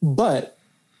 But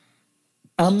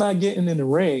I'm not getting in the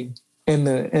ring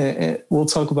we'll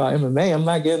talk about MMA. I'm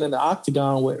not getting in the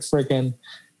octagon with freaking,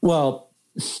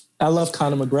 I love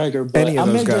Conor McGregor, but any of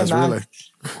those guys, really.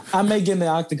 I may get in the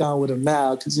octagon with him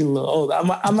now because he's a little older.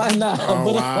 I might not.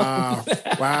 Oh, wow.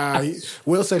 Wow.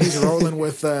 Will said he's rolling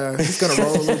with, he's going to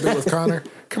roll a little bit with Conor.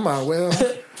 Come on, Will.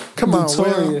 Come on,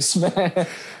 Notorious, man.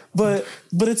 But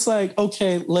it's like,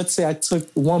 okay, let's say I took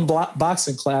one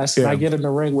boxing class and I get in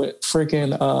the ring with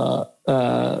freaking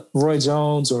Roy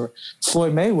Jones or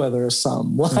Floyd Mayweather or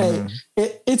something. Like,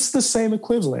 it's the same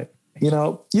equivalent. You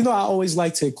know, I always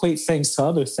like to equate things to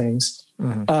other things.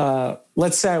 Mm-hmm.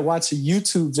 Let's say I watch a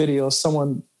YouTube video of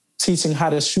someone teaching how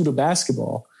to shoot a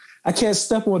basketball. I can't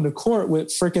step on the court with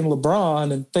freaking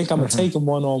LeBron and think I'm going to take him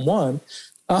one-on-one.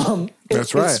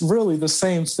 That's right. It's really the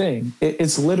same thing.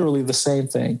 It's literally the same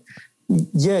thing.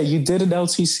 Yeah, you did an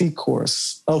LTC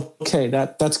course. Okay,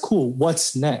 that's cool.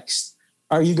 What's next?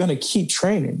 Are you going to keep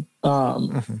training?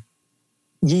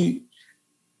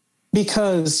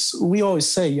 Because we always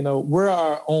say, we're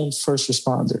our own first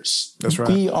responders. That's right.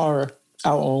 We are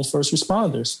our own first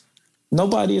responders.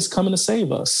 Nobody is coming to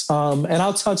save us. And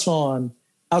I'll touch on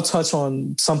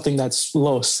something that's a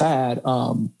little sad.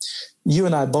 You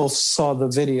and I both saw the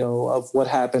video of what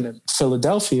happened in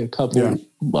Philadelphia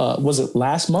was it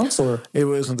last month or? It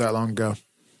wasn't that long ago.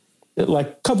 Like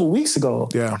a couple of weeks ago.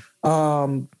 Yeah.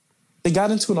 They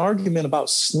got into an argument about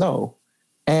snow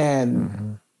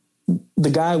and the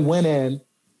guy went in,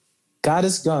 got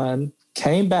his gun,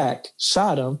 came back,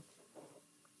 shot him,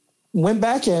 went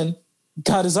back in,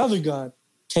 got his other gun,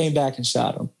 came back and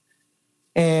shot him.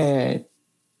 And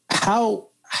how,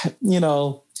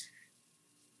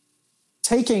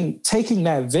 taking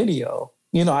that video,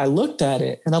 I looked at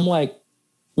it and I'm like,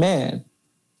 man,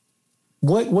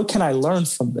 what can I learn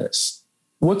from this?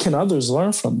 What can others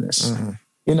learn from this? Mm-hmm.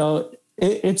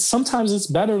 It's sometimes it's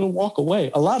better to walk away.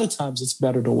 A lot of times it's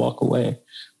better to walk away.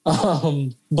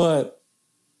 But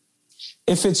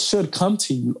if it should come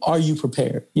to you, are you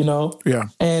prepared? Yeah.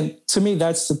 And to me,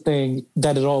 that's the thing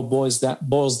that it all boils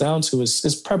down to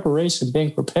is preparation,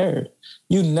 being prepared.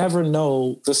 You never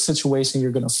know the situation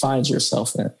you're going to find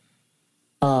yourself in.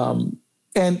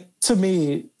 And to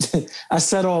me, I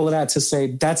said all of that to say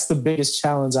that's the biggest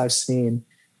challenge I've seen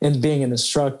in being an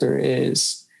instructor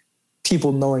is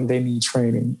people knowing they need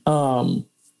training.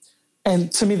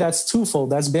 And to me, that's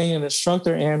twofold. That's being an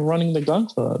instructor and running the gun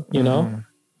club,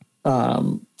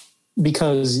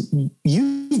 because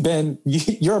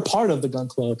you're a part of the gun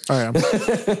club. I am.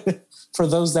 For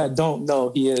those that don't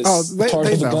know, he is part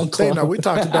of the gun club. They know. We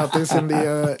talked about this in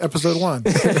the episode 1.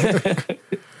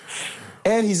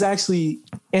 And he's actually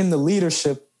in the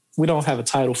leadership. We don't have a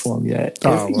title for him yet.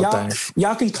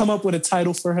 Y'all can come up with a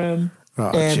title for him.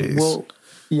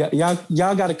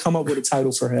 Y'all got to come up with a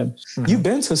title for him. Mm-hmm. You've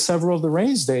been to several of the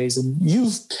range days, and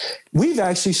we've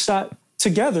actually shot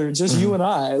together, just you and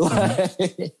I.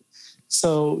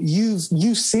 So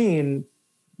you've seen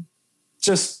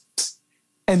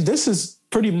and this is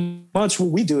pretty much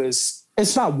what we do. Is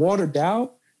it's not watered down,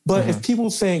 but if people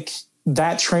think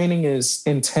that training is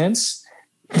intense,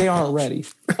 they aren't ready.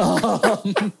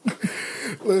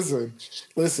 Listen.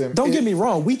 Don't get me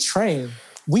wrong. We train.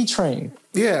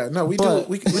 Yeah, no, we do what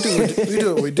we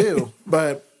do,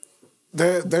 but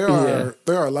there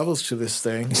are levels to this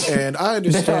thing, and I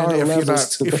understand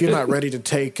if you're not ready to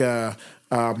take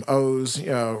O's,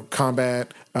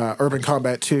 combat, Urban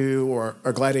Combat 2 or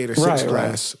a Gladiator 6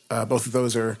 class. Right. Both of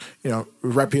those are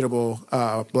reputable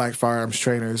black firearms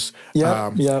trainers.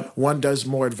 One does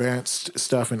more advanced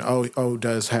stuff, and O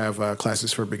does have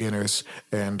classes for beginners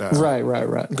and right.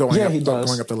 Going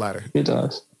up the ladder. He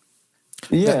does.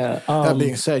 Yeah. That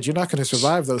being said, you're not going to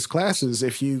survive those classes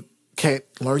if you can't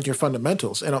learn your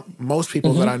fundamentals. And most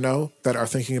people that I know that are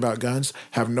thinking about guns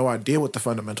have no idea what the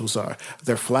fundamentals are.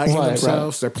 They're flagging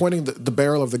themselves. They're pointing the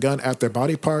barrel of the gun at their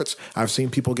body parts. I've seen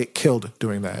people get killed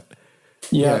doing that.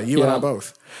 You and I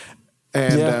both.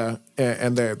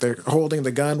 and they're holding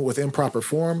the gun with improper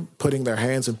form, putting their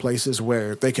hands in places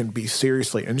where they can be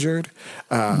seriously injured.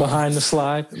 Behind the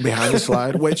slide. Behind the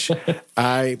slide, which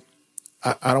I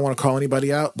don't want to call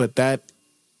anybody out, but that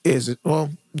is,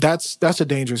 well, that's a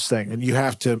dangerous thing, and you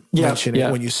have to mention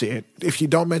it when you see it. If you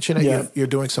don't mention it, you're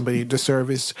doing somebody a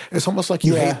disservice. It's almost like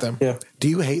you hate them. Yeah. Do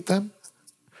you hate them?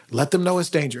 Let them know it's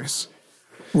dangerous.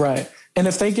 Right. And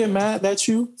if they get mad at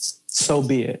you, so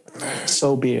be it.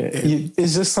 So be it.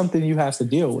 It's just something you have to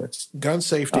deal with. Gun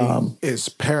safety is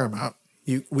paramount.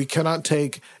 We cannot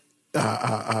take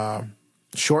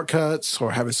shortcuts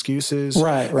or have excuses.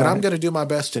 Right. And I'm going to do my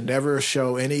best to never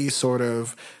show any sort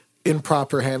of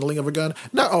improper handling of a gun.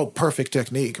 Not perfect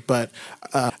technique, but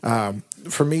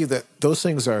for me, that those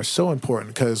things are so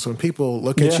important, because when people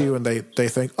look at you and they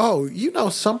think, oh, you know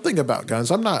something about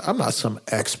guns. I'm not some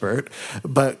expert,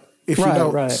 but if you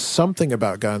know something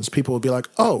about guns, people will be like,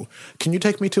 oh, can you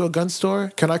take me to a gun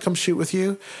store? Can I come shoot with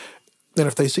you? And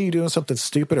if they see you doing something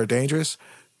stupid or dangerous,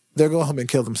 they'll go home and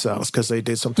kill themselves because they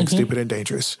did something stupid and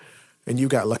dangerous. And you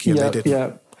got lucky and they didn't.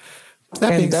 Yeah.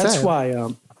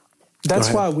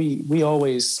 That's why we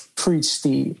always preach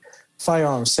the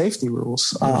firearm safety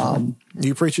rules.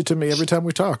 You preach it to me every time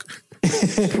we talk.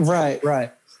 Right.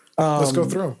 Let's go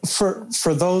through them.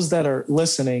 For those that are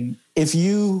listening, if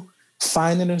you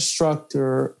find an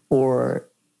instructor, or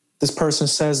this person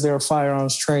says they're a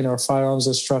firearms trainer or firearms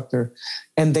instructor,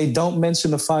 and they don't mention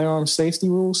the firearm safety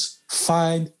rules,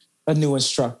 find a new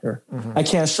instructor. I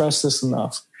can't stress this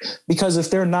enough, because if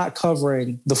they're not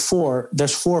covering there's four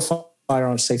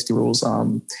firearm safety rules.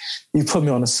 You put me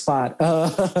on the spot.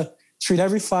 Treat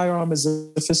every firearm as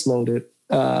if it's loaded.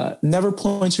 Never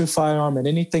point your firearm at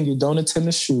anything you don't intend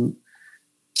to shoot.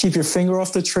 Keep your finger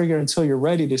off the trigger until you're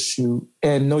ready to shoot,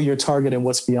 and know your target and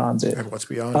what's beyond it.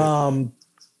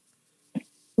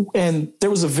 And there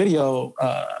was a video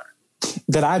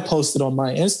that I posted on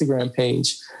my Instagram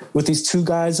page with these two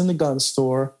guys in the gun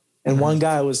store, and one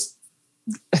guy was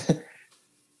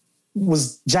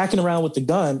jacking around with the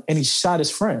gun, and he shot his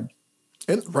friend.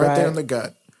 Right there in the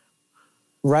gut.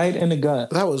 Right in the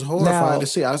gut. That was horrifying to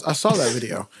see. I saw that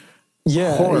video.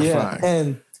 Yeah. Horrifying. Yeah.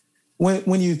 And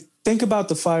when you think about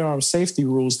the firearm safety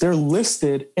rules, they're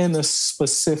listed in a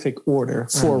specific order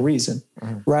for a reason,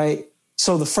 right?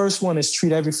 So the first one is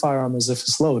treat every firearm as if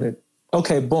it's loaded.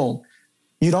 Okay, boom.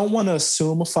 You don't want to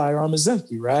assume a firearm is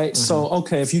empty, right? So,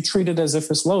 okay, if you treat it as if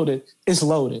it's loaded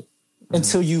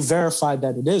until you verify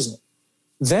that it isn't.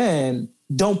 Then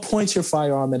don't point your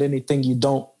firearm at anything you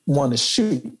don't want to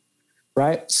shoot,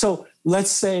 right? So let's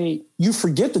say you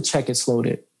forget to check it's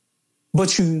loaded,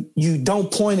 but you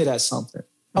don't point it at something.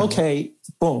 Okay,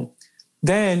 boom.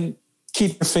 Then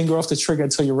keep your finger off the trigger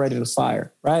until you're ready to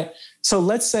fire, right? So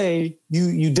let's say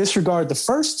you disregard the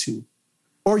first two,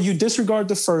 or you disregard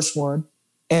the first one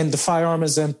and the firearm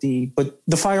is empty, but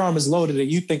the firearm is loaded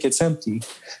and you think it's empty,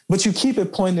 but you keep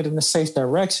it pointed in a safe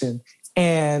direction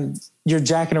and you're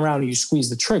jacking around and you squeeze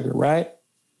the trigger, right?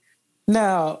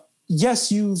 Now,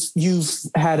 yes, you've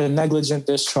had a negligent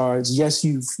discharge. Yes,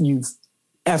 you've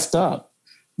effed up,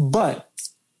 but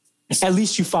at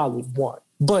least you followed one.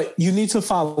 But you need to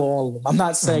follow all of them. I'm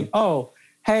not saying, oh,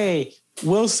 hey,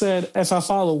 Will said if I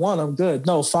follow one, I'm good.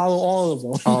 No, follow all of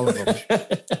them. All of them.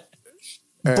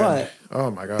 But oh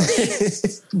my gosh.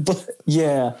 But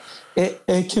yeah,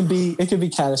 it can be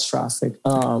catastrophic.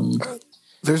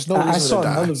 There's no reason I saw to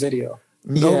die. another video.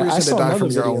 No reason to die from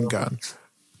your own gun.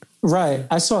 Right.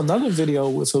 I saw another video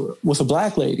with a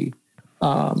black lady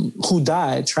who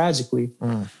died tragically.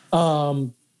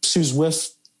 She was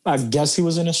with, I guess he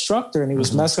was an instructor, and he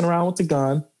was messing around with the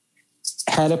gun,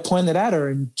 had it pointed at her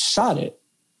and shot it.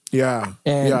 Yeah.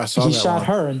 And I saw he that shot one.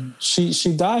 her, and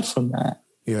she died from that.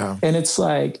 Yeah. And it's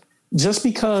like, just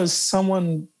because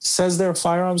someone says they're a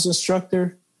firearms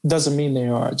instructor doesn't mean they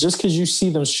are. Just because you see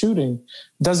them shooting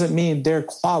doesn't mean they're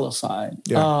qualified.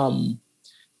 Yeah.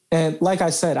 And like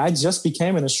I said, I just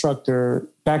became an instructor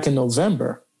back in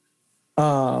November.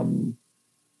 And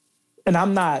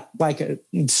I'm not like a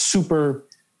super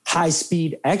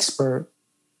high-speed expert,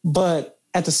 but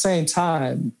at the same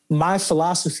time, my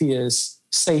philosophy is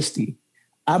safety.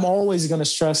 I'm always going to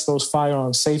stress those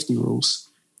firearm safety rules.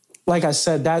 Like I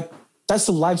said, that's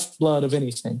the lifeblood of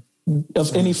anything,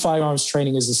 of any firearms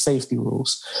training, is the safety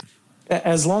rules.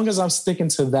 As long as I'm sticking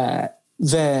to that,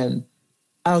 then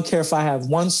I don't care if I have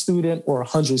one student or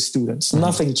 100 students.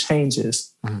 Nothing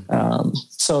changes.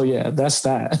 So yeah, that's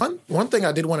that. One thing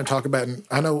I did want to talk about, and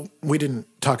I know we didn't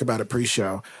talk about it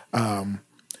pre-show,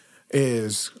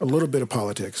 is a little bit of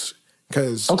politics.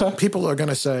 Because people are going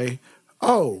to say,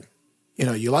 oh,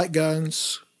 you like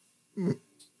guns.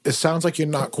 it sounds like you're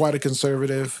not quite a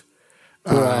conservative.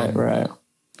 Right.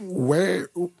 Where,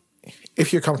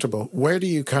 if you're comfortable, where do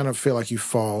you kind of feel like you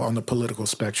fall on the political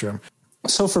spectrum?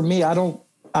 So for me, I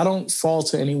don't fall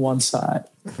to any one side.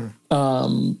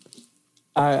 Mm-hmm.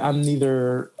 I'm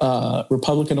neither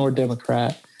Republican or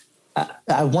Democrat.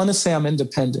 I want to say I'm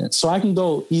independent, so I can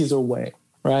go either way,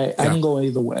 right? Yeah. I can go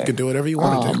either way. You can do whatever you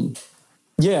want to do.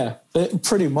 Yeah,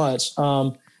 pretty much.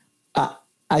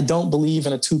 I don't believe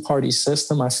in a two-party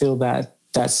system. I feel that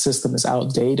system is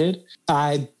outdated.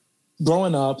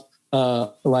 Growing up,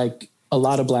 like a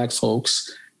lot of Black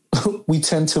folks, we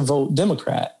tend to vote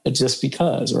Democrat just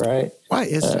because, right? Why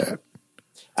is that?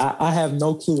 I have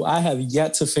no clue. I have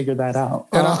yet to figure that out.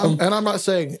 And I'm not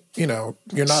saying, you're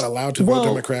not allowed to vote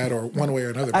Democrat or one way or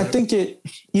another. I think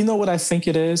what I think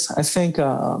it is? I think,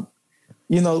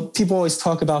 people always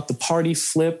talk about the party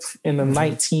flip in the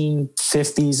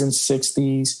 1950s and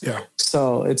 60s. Yeah.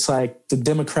 So it's like the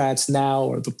Democrats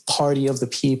now are the party of the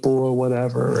people or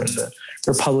whatever, and the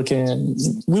Republican.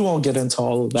 We won't get into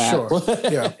all of that. Sure.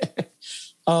 Yeah.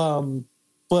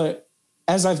 But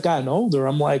as I've gotten older,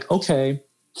 I'm like, okay,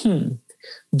 do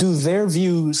their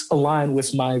views align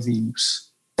with my views?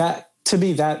 That to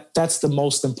me, that's the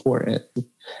most important.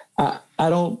 I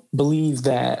don't believe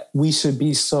that we should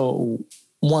be so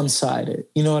one-sided.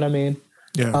 You know what I mean?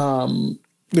 Yeah.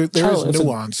 There is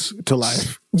nuance to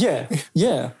life. Yeah.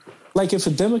 Like if a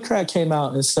Democrat came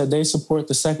out and said they support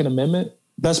the Second Amendment,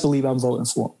 best believe I'm voting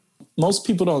for them. Most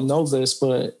people don't know this,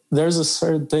 but there's a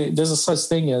such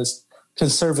thing as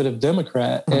conservative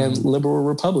Democrat and liberal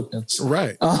Republicans.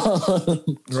 Right.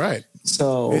 Right.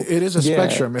 So it is a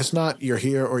spectrum. It's not you're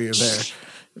here or you're there.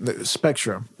 The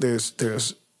spectrum. There's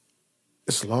this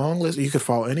long list. You could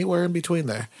fall anywhere in between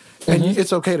there. And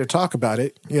it's okay to talk about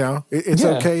it. It's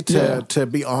okay to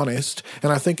be honest.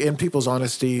 And I think in people's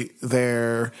honesty,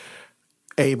 they're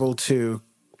able to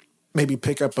maybe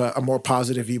pick up a more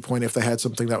positive viewpoint if they had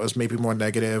something that was maybe more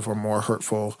negative or more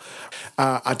hurtful.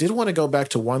 I did want to go back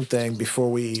to one thing before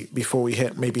we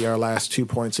hit maybe our last 2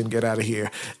 points and get out of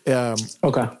here.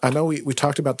 Okay. I know we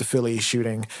talked about the Philly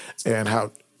shooting and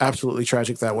how absolutely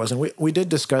tragic that was. And we did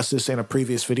discuss this in a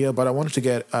previous video, but I wanted to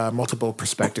get multiple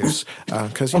perspectives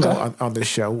because, on this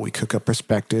show, we cook up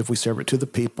perspective. We serve it to the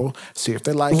people, see if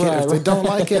they like it. If they don't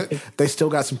like it, they still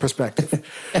got some perspective.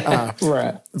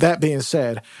 Right. That being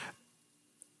said,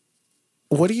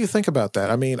 what do you think about that?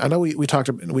 I mean, I know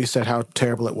we said how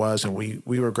terrible it was and we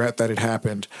regret that it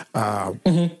happened.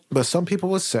 But some people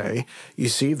would say, you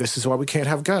see, this is why we can't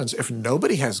have guns. If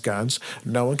nobody has guns,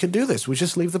 no one can do this. We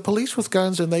just leave the police with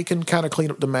guns and they can kind of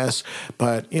clean up the mess.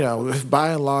 But, if by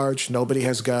and large nobody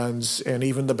has guns and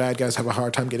even the bad guys have a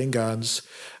hard time getting guns,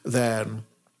 then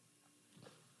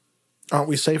aren't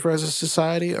we safer as a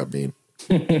society? I mean...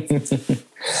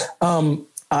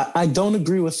 I don't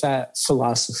agree with that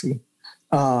philosophy.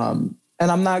 And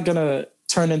I'm not going to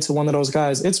turn into one of those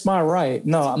guys. It's my right.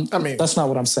 No, that's not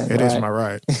what I'm saying. It is my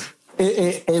right.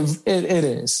 It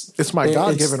is. It's my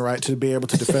God-given right to be able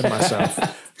to defend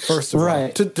myself. First of all,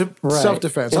 to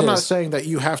self-defense. I'm not saying that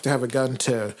you have to have a gun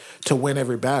to win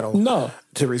every battle. No,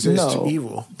 to resist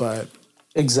evil, but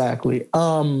exactly.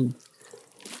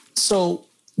 So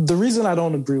the reason I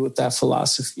don't agree with that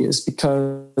philosophy is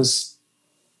because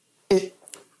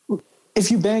if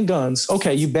you ban guns,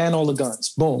 okay, you ban all the guns,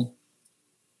 boom.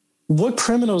 What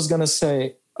criminal is going to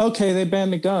say, okay, they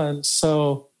banned the guns,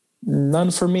 so none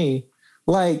for me?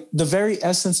 Like the very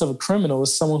essence of a criminal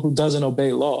is someone who doesn't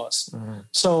obey laws. Mm-hmm.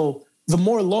 So the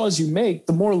more laws you make,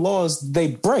 the more laws they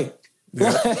break.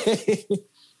 Yeah.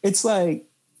 It's like,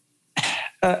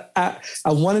 I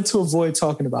wanted to avoid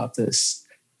talking about this,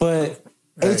 but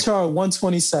HR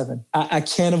 127, I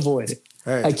can't avoid it.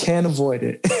 Hey. I can't avoid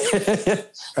it.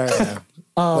 Hey,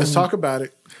 let's talk about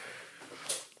it.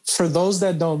 For those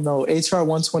that don't know, HR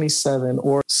 127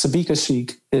 or Sabika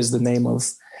Sheikh is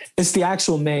it's the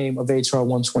actual name of HR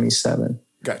 127.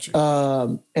 Gotcha.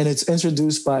 And it's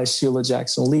introduced by Sheila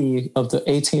Jackson Lee of the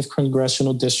 18th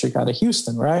Congressional District out of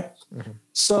Houston, right? Mm-hmm.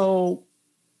 So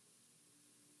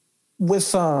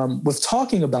with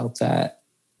talking about that,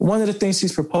 one of the things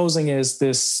he's proposing is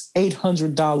this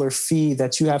 $800 fee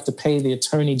that you have to pay the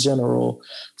attorney general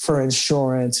for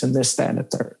insurance and this, that, and the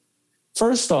third.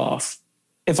 First off,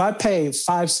 if I pay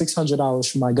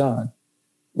 $500-$600 for my gun,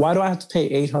 why do I have to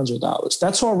pay $800?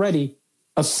 That's already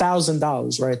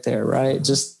 $1,000 right there, right?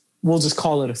 We'll just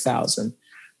call it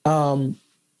 $1,000.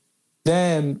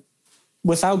 Then,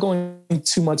 without going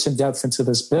too much in depth into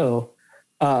this bill,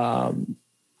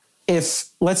 if,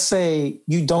 let's say,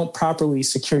 you don't properly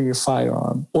secure your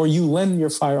firearm or you lend your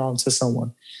firearm to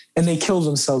someone and they kill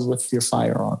themselves with your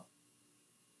firearm,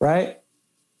 right?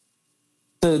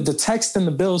 the text in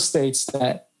the bill states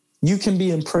that you can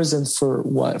be in prison for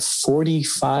what,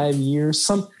 45 years,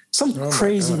 some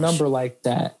crazy number like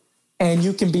that, and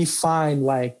you can be fined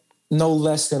like no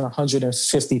less than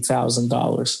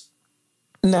 $150,000.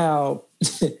 Now,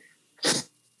 I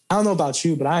don't know about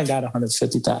you, but I ain't got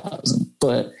 150,000.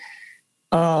 But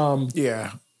yeah. Oh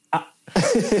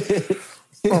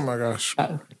my gosh.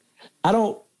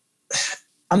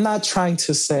 I'm not trying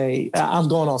to say I'm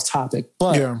going off topic,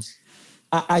 but yeah.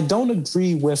 I don't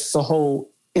agree with the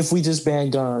whole, if we just ban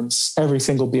guns,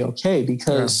 everything will be okay,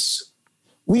 because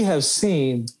we have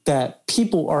seen that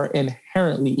people are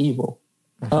inherently evil.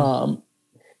 Mm-hmm.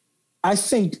 I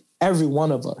think every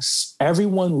one of us,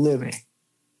 everyone living,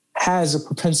 has a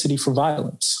propensity for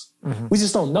violence. Mm-hmm. We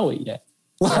just don't know it yet.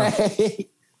 Like,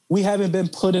 we haven't been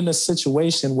put in a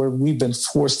situation where we've been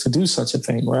forced to do such a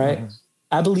thing, right? Mm-hmm.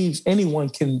 I believe anyone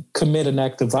can commit an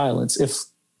act of violence if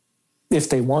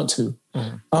they want to.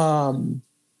 Mm-hmm.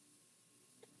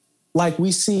 Like,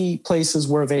 we see places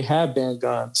where they have banned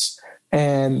guns,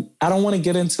 and I don't want to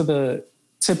get into the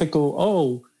typical,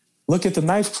 oh, look at the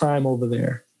knife crime over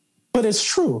there. But it's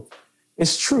true.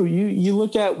 It's true. You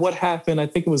look at what happened, I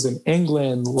think it was in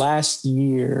England last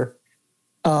year,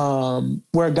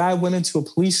 where a guy went into a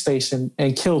police station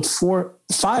and killed 5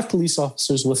 police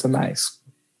officers with a knife.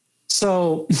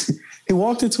 So he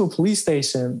walked into a police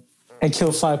station and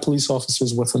killed 5 police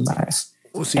officers with a knife.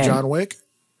 Was he John Wick?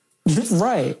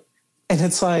 Right. And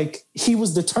it's like, he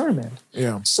was determined.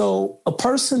 Yeah. So a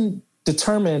person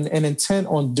determined and intent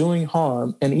on doing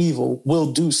harm and evil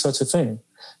will do such a thing.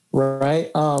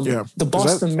 Right? The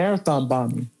Boston Marathon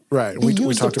bombing. Right. We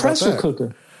talked about that.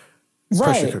 Cooker.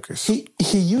 Right. Pressure cookers.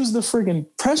 He used the friggin'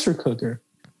 pressure cooker,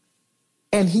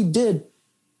 and he did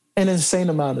an insane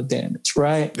amount of damage,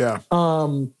 right? Yeah.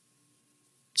 So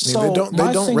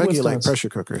they don't regulate pressure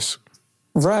cookers.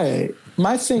 Right.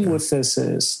 My thing with this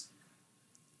is,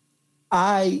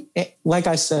 like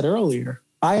I said earlier,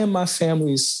 I am my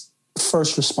family's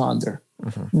first responder.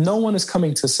 Mm-hmm. No one is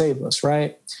coming to save us,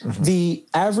 right? Mm-hmm. The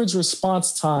average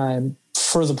response time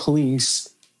for the police,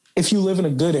 if you live in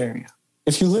a good area,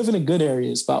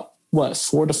 is about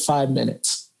 4 to 5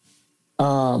 minutes.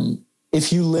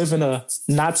 If you live in a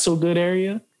not so good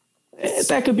area,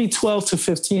 that could be 12 to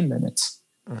 15 minutes.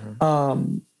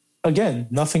 Mm-hmm. Again,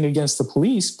 nothing against the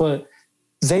police, but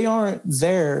they're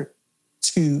there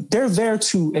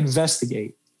to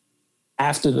investigate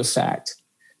after the fact.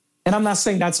 And I'm not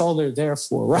saying that's all they're there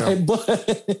for, right?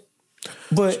 Yeah.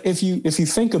 But if you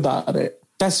think about it,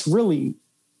 that's really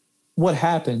what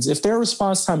happens. If their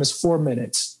response time is 4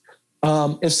 minutes,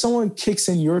 if someone kicks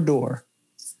in your door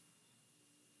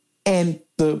and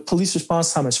the police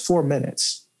response time is 4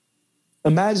 minutes,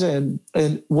 imagine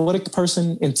what a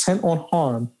person intent on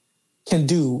harm can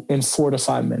do in 4 to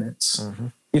 5 minutes. Mm-hmm.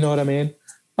 You know what I mean?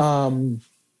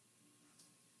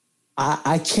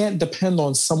 I can't depend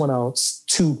on someone else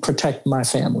to protect my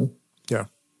family. Yeah.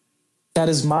 That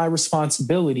is my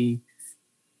responsibility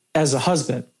as a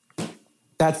husband.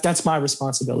 That's my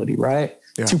responsibility, right?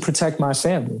 Yeah. To protect my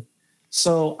family.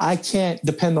 So I can't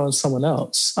depend on someone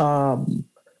else. And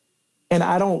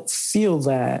I don't feel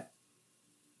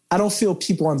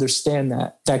people understand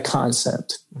that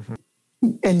concept. Mm-hmm.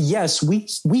 And yes, we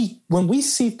when we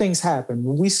see things happen,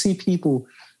 when we see people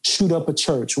shoot up a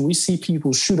church, when we see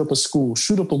people shoot up a school,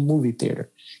 shoot up a movie theater,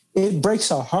 it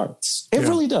breaks our hearts. It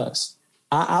really does.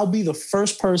 I'll be the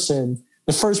first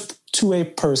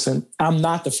 2A person. I'm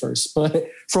not the first, but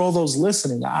for all those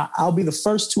listening, I'll be the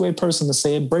first 2A person to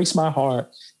say it breaks my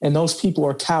heart. And those people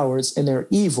are cowards and they're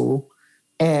evil,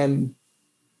 and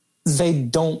they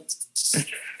don't.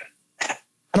 I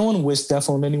don't want to wish death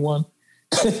on anyone,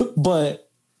 but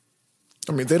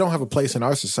I mean, they don't have a place in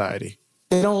our society.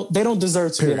 They don't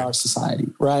deserve to be in our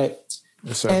society, right?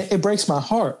 Yes, and it breaks my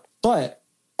heart. But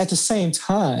at the same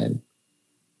time,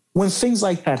 when things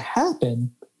like that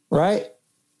happen, right,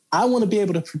 I want to be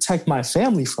able to protect my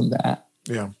family from that.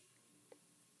 Yeah.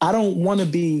 I don't want to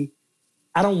be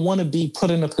put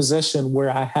in a position where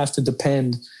I have to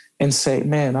depend and say,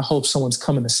 man, I hope someone's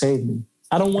coming to save me.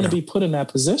 I don't want to be put in that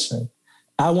position.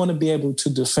 I want to be able to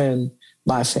defend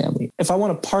my family. If I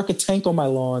want to park a tank on my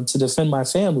lawn to defend my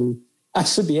family, I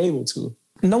should be able to.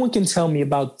 No one can tell me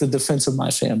about the defense of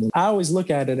my family. I always look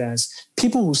at it as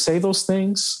people who say those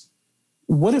things,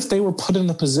 what if they were put in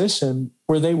a position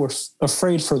where they were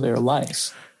afraid for their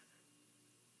life?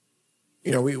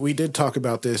 You know, we did talk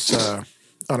about this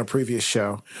on a previous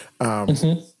show,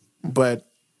 but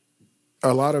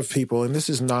a lot of people, and this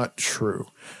is not true,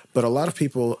 but a lot of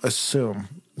people assume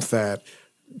that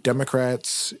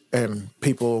Democrats and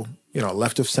people,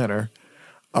 left of center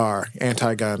are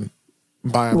anti-gun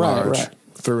by and Right, large. right.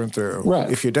 Through and through. Right.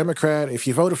 If you're Democrat, if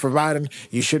you voted for Biden,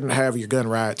 you shouldn't have your gun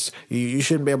rights. You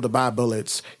shouldn't be able to buy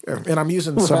bullets. And I'm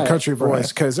using some Right, country voice right.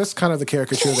 because that's kind of the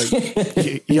caricature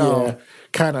that y'all Yeah.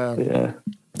 kind of Yeah.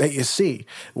 that you see,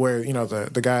 where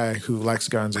the guy who likes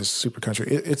guns is super country.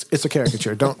 It's a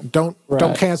caricature. Don't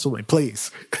Right. cancel me, please.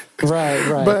 Right,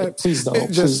 right. But please don't.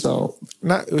 it Please don't.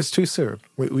 it was too soon.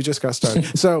 We just got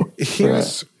started. So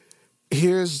here's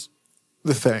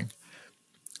the thing.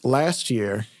 Last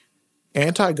year,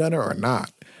 anti-gunner or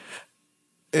not,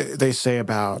 they say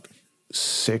about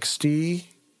 60.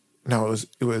 No,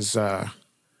 it was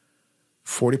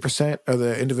 40% of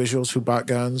the individuals who bought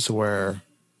guns were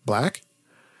black.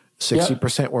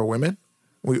 60% were women.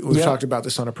 We've talked about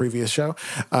this on a previous show,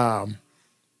 and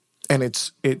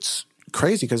it's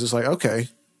crazy because it's like, okay,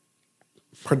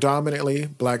 predominantly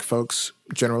black folks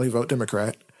generally vote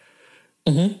Democrat,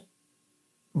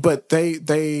 but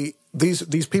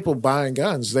these people buying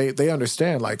guns, they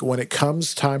understand, like, when it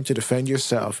comes time to defend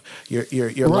yourself,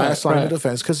 your last line of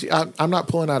defense, because I'm not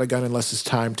pulling out a gun unless it's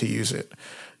time to use it.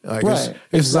 Like,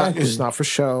 it's not for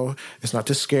show. It's not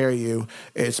to scare you.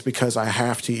 It's because I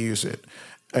have to use it.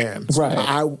 And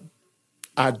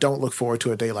I don't look forward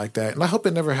to a day like that. And I hope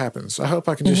it never happens. I hope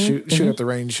I can just shoot at the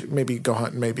range, maybe go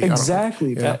hunting, maybe.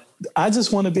 Exactly. I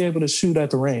just want to be able to shoot at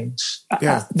the range.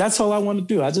 That's all I want to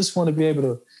do. I just want to be able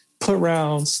to put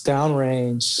rounds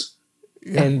downrange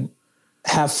and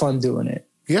have fun doing it.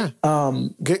 Yeah.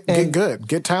 Get good.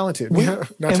 Get talented. We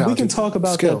can talk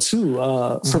about Skills.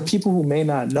 that too. For people who may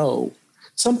not know,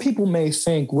 some people may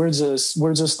think we're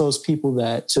just those people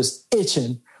that just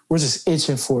itching. We're just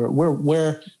itching for it.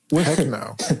 We're Heck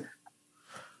no.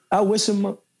 I wish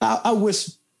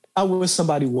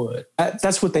somebody would.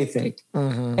 That's what they think.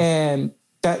 And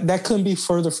that couldn't be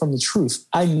further from the truth.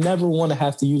 I never want to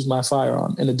have to use my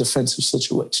firearm in a defensive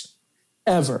situation.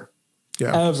 Ever.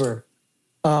 Yeah. Ever.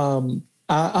 I'm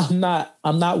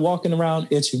not walking around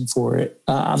itching for it.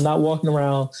 I'm not walking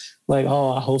around like,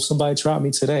 oh, I hope somebody tried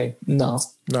me today. No.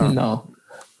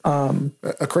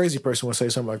 A crazy person would say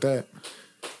something like that.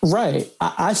 Right.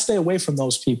 I stay away from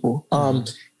those people.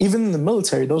 Even in the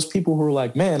military, those people who are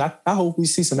like, man, I hope we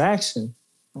see some action.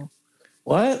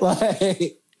 What?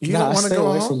 Like, you don't want to go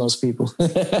away home? From those people.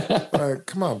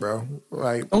 Come on, bro.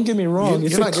 Like, don't get me wrong.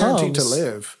 You're not guaranteed to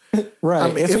live. Right.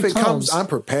 I mean, if it comes, I'm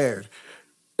prepared.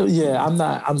 Yeah, I'm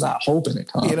not hoping it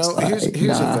comes. You know, here's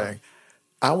the thing.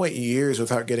 I went years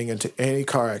without getting into any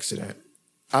car accident.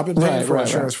 I've been paying for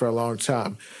insurance for a long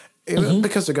time.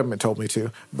 Because the government told me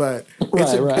to, but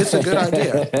it's a good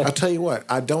idea. I'll tell you what,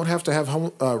 I don't have to have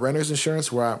home renter's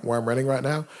insurance where I'm renting right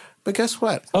now. But guess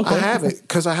what? I have it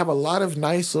because I have a lot of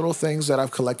nice little things that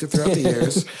I've collected throughout the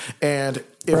years. And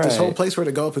if this whole place were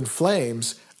to go up in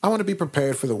flames, I want to be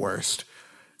prepared for the worst.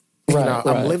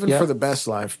 I'm living for the best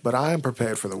life, but I am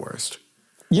prepared for the worst.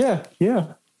 Yeah.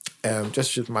 And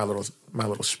just my little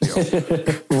spiel.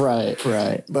 Right.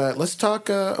 But let's talk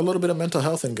a little bit of mental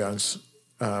health and guns.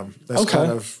 That's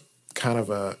kind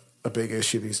of a big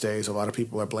issue these days. A lot of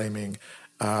people are blaming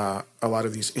a lot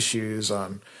of these issues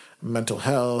on mental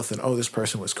health and, oh, this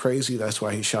person was crazy, that's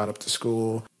why he shot up the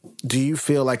school. Do you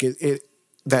feel like it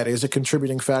that is a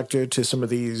contributing factor to some of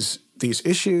these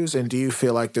issues? And do you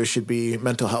feel like there should be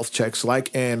mental health checks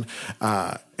like in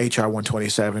HR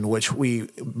 127, which we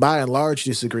by and large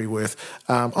disagree with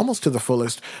almost to the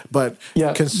fullest, but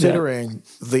considering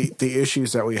the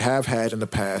issues that we have had in the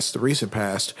past, the recent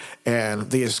past,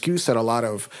 and the excuse that a lot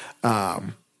of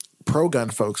pro-gun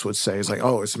folks would say is like,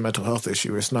 oh, it's a mental health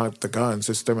issue. It's not the guns,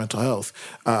 it's their mental health.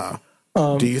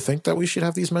 Do you think that we should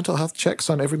have these mental health checks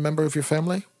on every member of your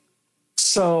family?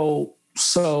 So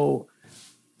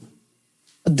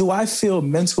do I feel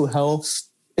mental health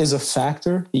is a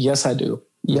factor? Yes, I do.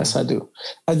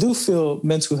 I do feel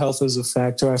mental health is a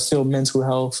factor. I feel mental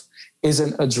health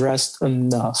isn't addressed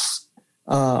enough.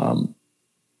 On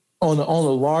a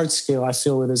large scale, I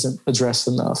feel it isn't addressed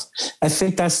enough. I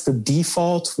think that's the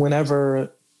default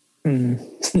whenever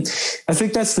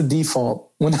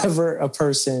a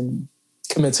person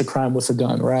commits a crime with a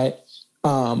gun, right?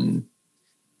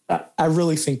 I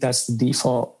really think that's the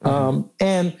default.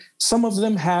 And some of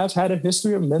them have had a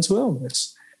history of mental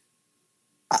illness.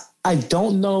 I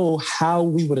don't know how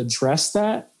we would address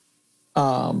that.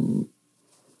 Because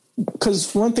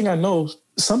one thing I know,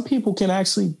 some people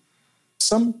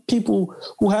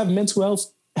who have mental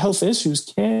health issues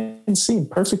can seem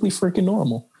perfectly freaking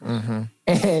normal.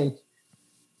 And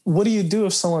what do you do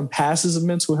if someone passes a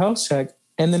mental health check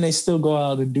and then they still go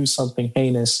out and do something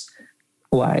heinous,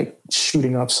 like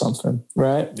shooting up something,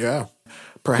 right? Yeah.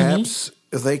 Perhaps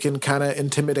they can kind of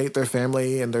intimidate their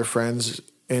family and their friends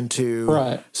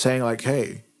into saying like,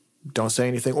 hey, don't say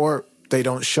anything, or they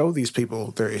don't show these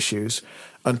people their issues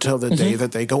until the day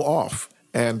that they go off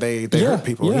and they hurt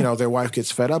people. You know, their wife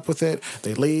gets fed up with it,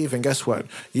 they leave, and guess what?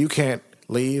 You can't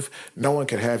leave. No one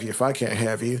can have you if I can't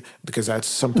have you, because that's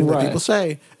something that people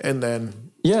say, and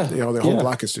then their whole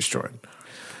block is destroyed.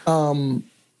 And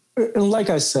like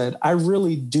I said, I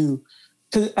really do,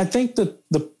 because I think that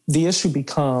the issue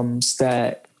becomes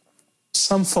that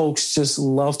some folks just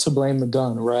love to blame the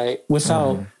gun, right?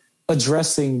 Without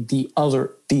addressing the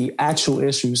actual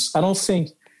issues. I don't think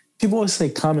people always say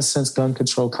common sense gun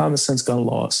control, common sense gun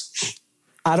laws.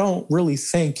 I don't really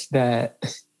think that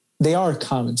they are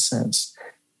common sense.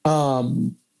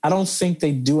 I don't think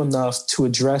they do enough to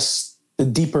address the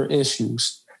deeper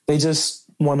issues. They just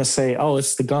want to say, oh,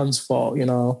 it's the gun's fault, you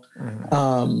know?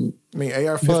 I mean,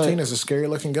 AR-15 is a scary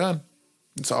looking gun.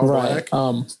 It's all black.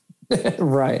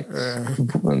 Right.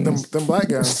 Them black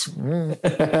guns.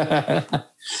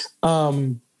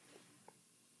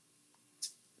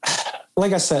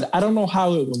 Like I said, I don't know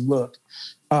how it would look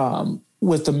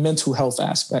with the mental health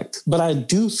aspect, but I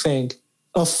do think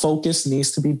a focus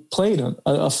needs to be played on.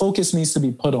 A focus needs to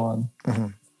be put on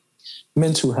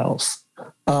mental health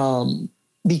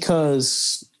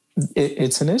because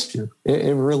it's an issue.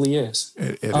 It really is.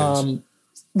 It is.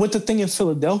 With the thing in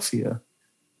Philadelphia,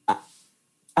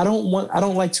 I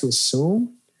don't like to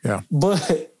assume,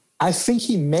 but I think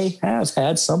he may have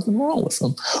had something wrong with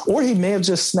him, or he may have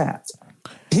just snapped.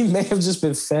 He may have just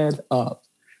been fed up.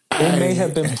 It may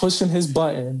have been pushing his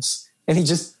buttons, and he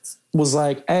just was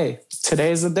like, hey,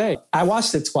 today's the day. I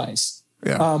watched it twice.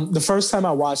 The first time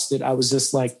I watched it, I was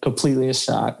just like completely in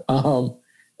shock.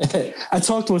 I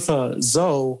talked with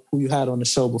Zoe, who you had on the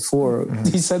show before.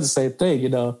 He said the same thing. You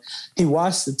know, he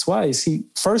watched it twice.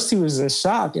 First he was in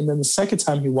shock, and then the second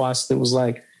time he watched it was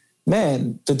like,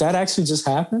 man, did that actually just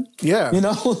happen? Yeah. You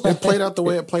know, it played out the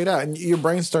way it played out. And your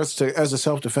brain starts to, as a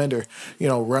self-defender, you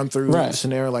know, run through the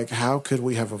scenario like, how could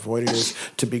we have avoided this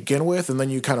to begin with? And then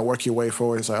you kind of work your way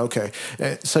forward. It's like, okay,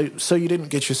 so you didn't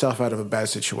get yourself out of a bad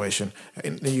situation.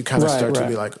 And then you kind of start to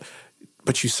be like,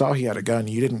 but you saw he had a gun.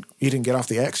 You didn't get off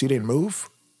the X. You didn't move.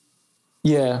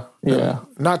 Yeah.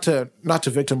 Not to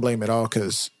victim blame at all,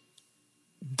 because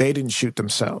they didn't shoot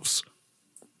themselves.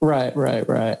 Right.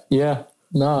 Yeah.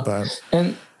 No.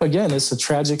 And again, it's a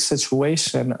tragic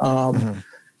situation. And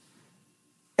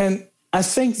I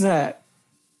think that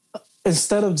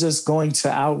instead of just going to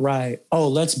outright, oh,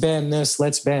 let's ban this,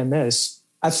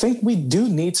 I think we do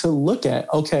need to look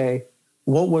at, okay,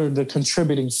 what were the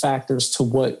contributing factors to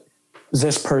what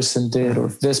this person did or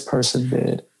this person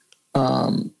did?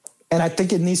 And I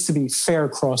think it needs to be fair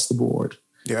across the board.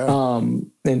 Yeah.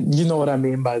 And you know what I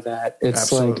mean by that. It's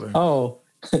Absolutely. like, oh,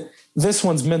 this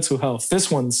one's mental health.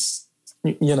 This one's,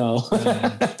 you know,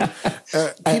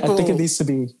 I think it needs to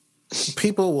be.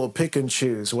 People will pick and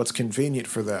choose what's convenient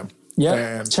for them.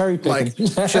 Yeah, cherry picking.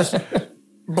 Like, just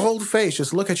bold face,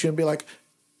 just look at you and be like,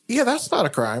 yeah, that's not a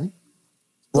crime.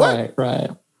 Right. Right.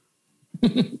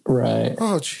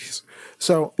 Oh, jeez.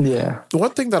 So,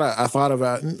 one thing that I thought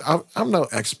about, and I'm no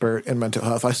expert in mental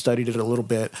health. I studied it a little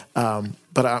bit,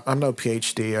 but I'm no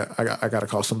PhD. I got to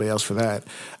call somebody else for that.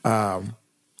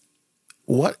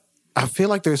 I feel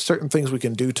like there's certain things we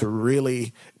can do to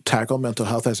really tackle mental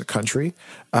health as a country.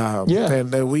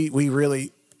 And we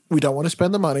don't want to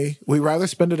spend the money. We rather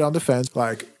spend it on defense.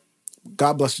 Like,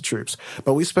 God bless the troops.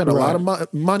 But we spend a lot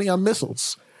of money on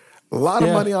missiles. A lot of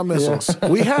money on missiles.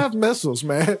 We have missiles,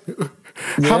 man.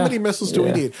 How many missiles do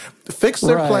we need? Fix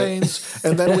their planes,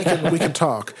 and then we can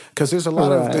talk. Because there's a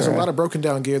lot of broken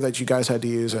down gear that you guys had to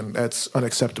use, and that's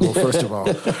unacceptable. First of all,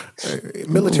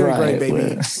 military grade,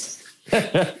 baby.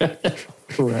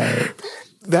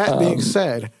 That being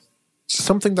said,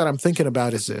 something that I'm thinking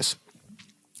about is this: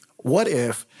 what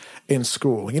if in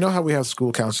school, you know how we have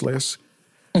school counselors?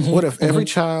 What if every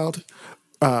child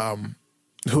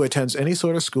who attends any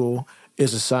sort of school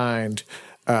is assigned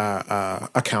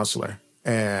a counselor,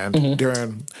 and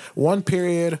during one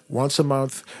period, once a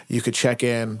month, you could check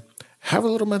in, have a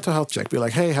little mental health check, be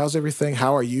like, hey, how's everything?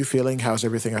 How are you feeling? How's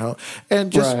everything at home?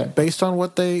 And just based on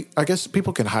what I guess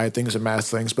people can hide things and mask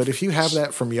things, but if you have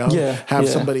that from young, have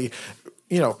somebody,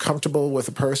 you know, comfortable with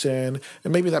a person,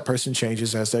 and maybe that person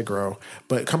changes as they grow,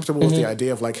 but comfortable with the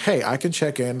idea of like, hey, I can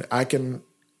check in, I can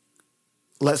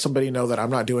let somebody know that I'm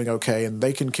not doing okay, and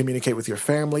they can communicate with your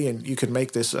family, and you can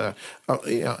make this a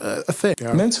thing. You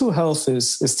know? Mental health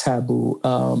is taboo,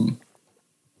 and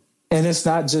it's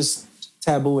not just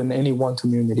taboo in any one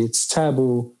community. It's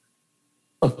taboo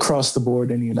across the board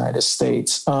in the United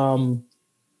States. And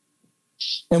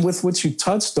with what you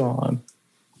touched on,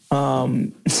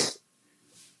 I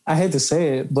I hate to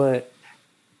say it, but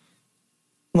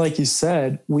like you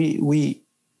said,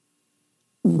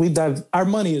 our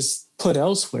money is put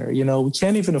elsewhere. You know, we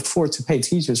can't even afford to pay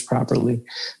teachers properly.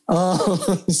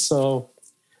 So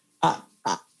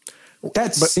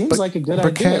that seems like a good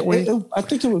idea. Can't we, I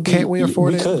think it would be. Can't we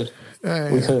afford it? Could.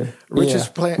 We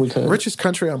could. Richest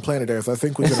country on planet Earth. I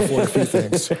think we can afford a few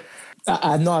things.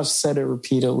 I know I've said it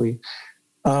repeatedly.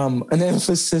 An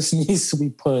emphasis needs to be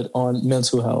put on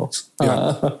mental health.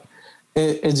 Yeah.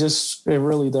 It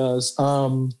really does.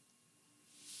 I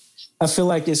feel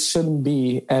like it shouldn't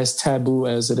be as taboo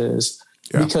as it is.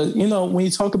 Yeah. Because, you know, when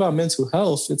you talk about mental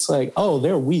health, it's like, oh,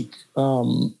 they're weak.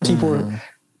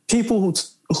 People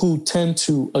who tend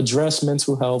to address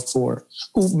mental health or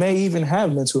who may even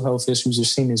have mental health issues are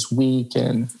seen as weak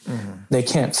and they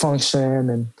can't function,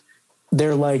 and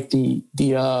they're like the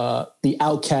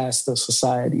outcast of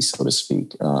society, so to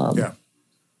speak.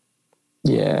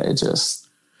 It just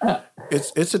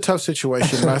it's a tough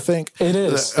situation, and I think it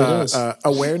is.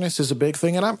 Awareness is a big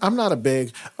thing, and I'm not a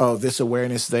big this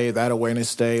awareness day, that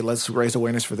awareness day. Let's raise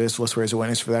awareness for this. Let's raise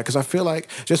awareness for that. Because I feel like,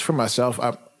 just for myself,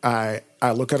 I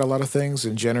look at a lot of things,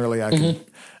 and generally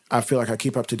I feel like I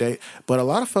keep up to date. But a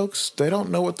lot of folks, they don't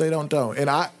know what they don't know, and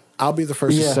I'll be the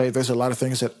first to say there's a lot of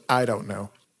things that I don't know.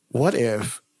 What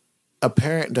if a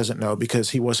parent doesn't know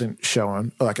because he wasn't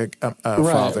showing, like a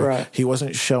father, right. He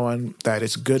wasn't showing that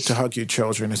it's good to hug your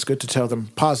children. It's good to tell them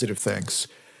positive things.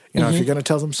 You know, if you're going to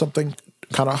tell them something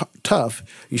kind of tough,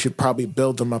 you should probably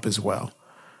build them up as well.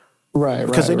 Right,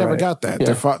 because they never got that.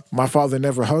 Yeah. My father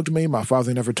never hugged me. My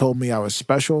father never told me I was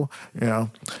special, you know.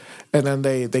 And then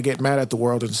they get mad at the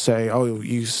world and say, oh,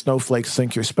 you snowflakes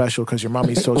think you're special because your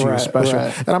mommy told you you're special.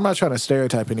 Right. And I'm not trying to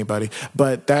stereotype anybody,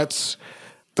 but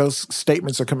those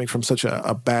statements are coming from such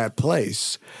a bad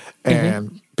place,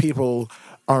 and people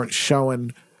aren't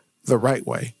showing the right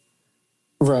way.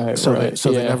 Right, so right.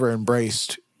 They never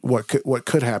embraced what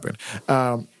could happen.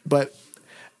 But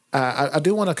I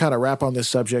do want to kind of wrap on this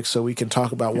subject so we can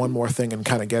talk about one more thing and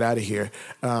kind of get out of here.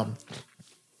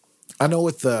 I know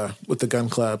with the gun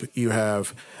club, you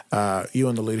have you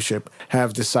and the leadership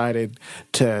have decided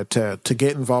to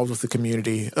get involved with the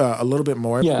community a little bit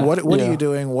more. Yeah, what are you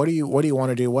doing? What do you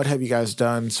want to do? What have you guys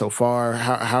done so far?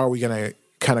 How are we going to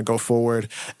kind of go forward?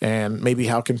 And maybe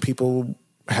how can people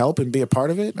help and be a part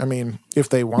of it? I mean, if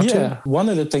they want to. Yeah, one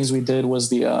of the things we did was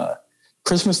the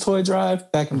Christmas toy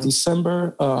drive back in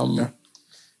December.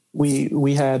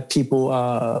 We had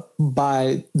people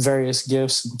buy various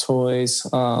gifts and toys,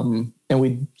 and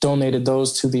we donated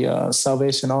those to the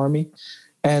Salvation Army.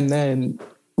 And then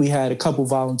we had a couple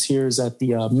volunteers at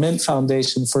the Mint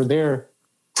Foundation for their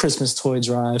Christmas toy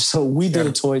drive. So we did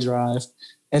a toy drive,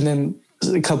 and then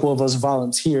a couple of us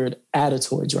volunteered at a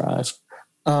toy drive.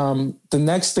 The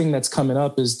next thing that's coming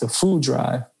up is the food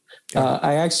drive.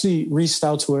 I actually reached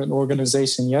out to an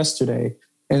organization yesterday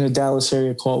in the Dallas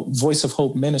area called Voice of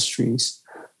Hope Ministries.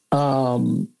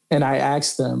 And I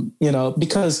asked them, you know,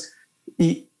 because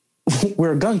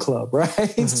we're a gun club,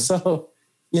 right? So,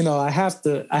 you know, I have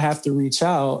to reach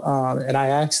out. And I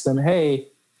asked them, hey,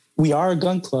 we are a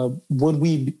gun club.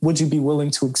 Would you be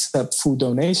willing to accept food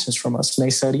donations from us? And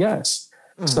they said yes.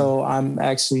 So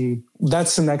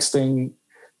that's the next thing.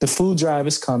 The food drive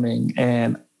is coming,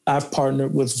 and I've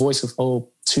partnered with Voice of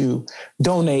Hope to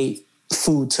donate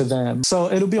food to them.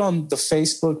 So it'll be on the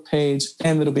Facebook page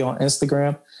and it'll be on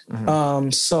Instagram.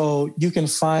 So you can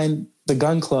find the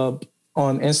Gun Club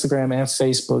on Instagram and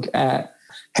Facebook at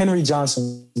Henry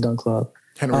Johnson Gun Club.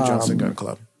 Henry Johnson Gun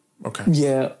Club. Okay.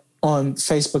 Yeah, on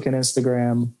Facebook and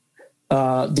Instagram.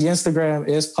 The Instagram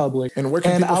is public. And where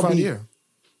can people find you?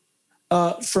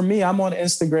 For me, I'm on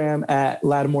Instagram at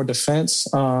Lattimore Defense.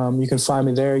 You can find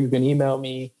me there. You can email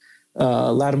me,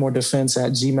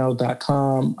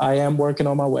 lattimoredefense@gmail.com. I am working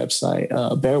on my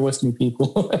website. Bear with me,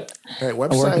 people. Hey,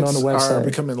 websites are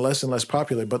becoming less and less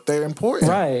popular, but they're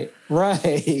important. Right. Yeah.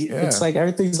 It's like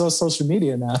everything's on social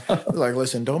media now. Like,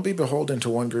 listen, don't be beholden to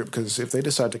one group, because if they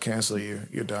decide to cancel you,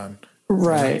 you're done.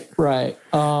 Right.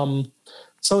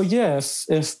 So yeah,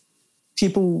 if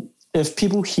people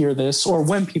hear this, or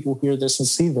when people hear this and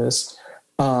see this,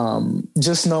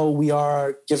 just know we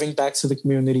are giving back to the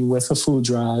community with a food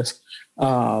drive.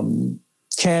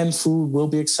 Canned food will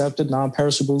be accepted.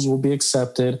 Non-perishables will be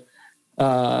accepted.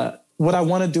 What I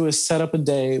want to do is set up a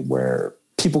day where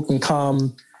people can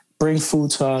come, bring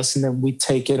food to us, and then we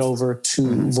take it over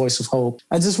to Voice of Hope.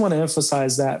 I just want to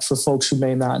emphasize that for folks who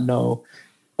may not know.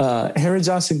 Henry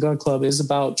Johnson Gun Club is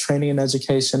about training and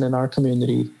education in our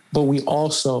community, but we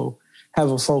also have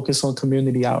a focus on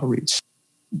community outreach.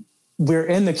 We're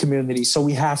in the community, so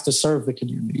we have to serve the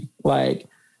community. Like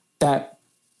that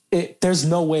there's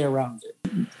no way around it.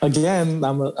 Again,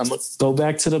 I'm gonna go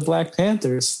back to the Black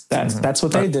Panthers. That's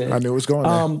what they did. I knew it was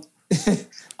going there.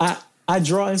 I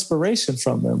draw inspiration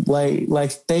from them.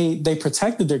 Like they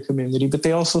protected their community, but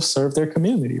they also served their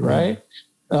community, right?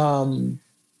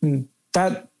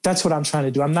 That's what I'm trying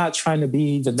to do. I'm not trying to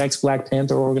be the next Black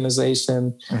Panther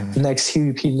organization, the next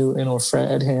Huey P. Newton or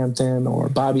Fred Hampton or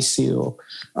Bobby Seale.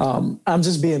 I'm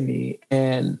just being me,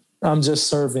 and I'm just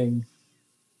serving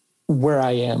where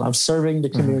I am. I'm serving the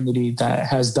community that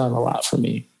has done a lot for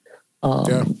me.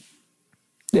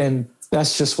 And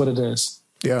that's just what it is.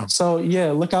 Yeah. So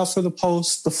look out for the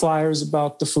posts, the flyers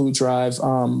about the food drive.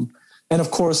 And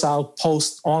of course, I'll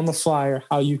post on the flyer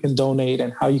how you can donate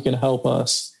and how you can help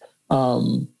us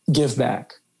give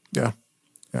back. Yeah.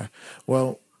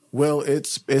 Well, Will,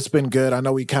 it's been good. I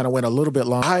know we kind of went a little bit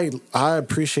long. I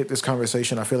appreciate this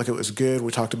conversation. I feel like it was good.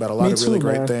 We talked about a lot of really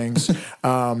great things.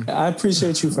 I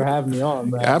appreciate you for having me on,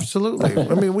 man. Absolutely.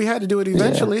 I mean, we had to do it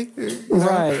eventually.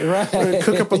 Right.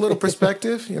 Cook up a little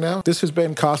perspective, This has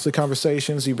been Costly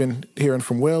Conversations. You've been hearing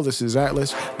from Will. This is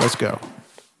Atlas. Let's go.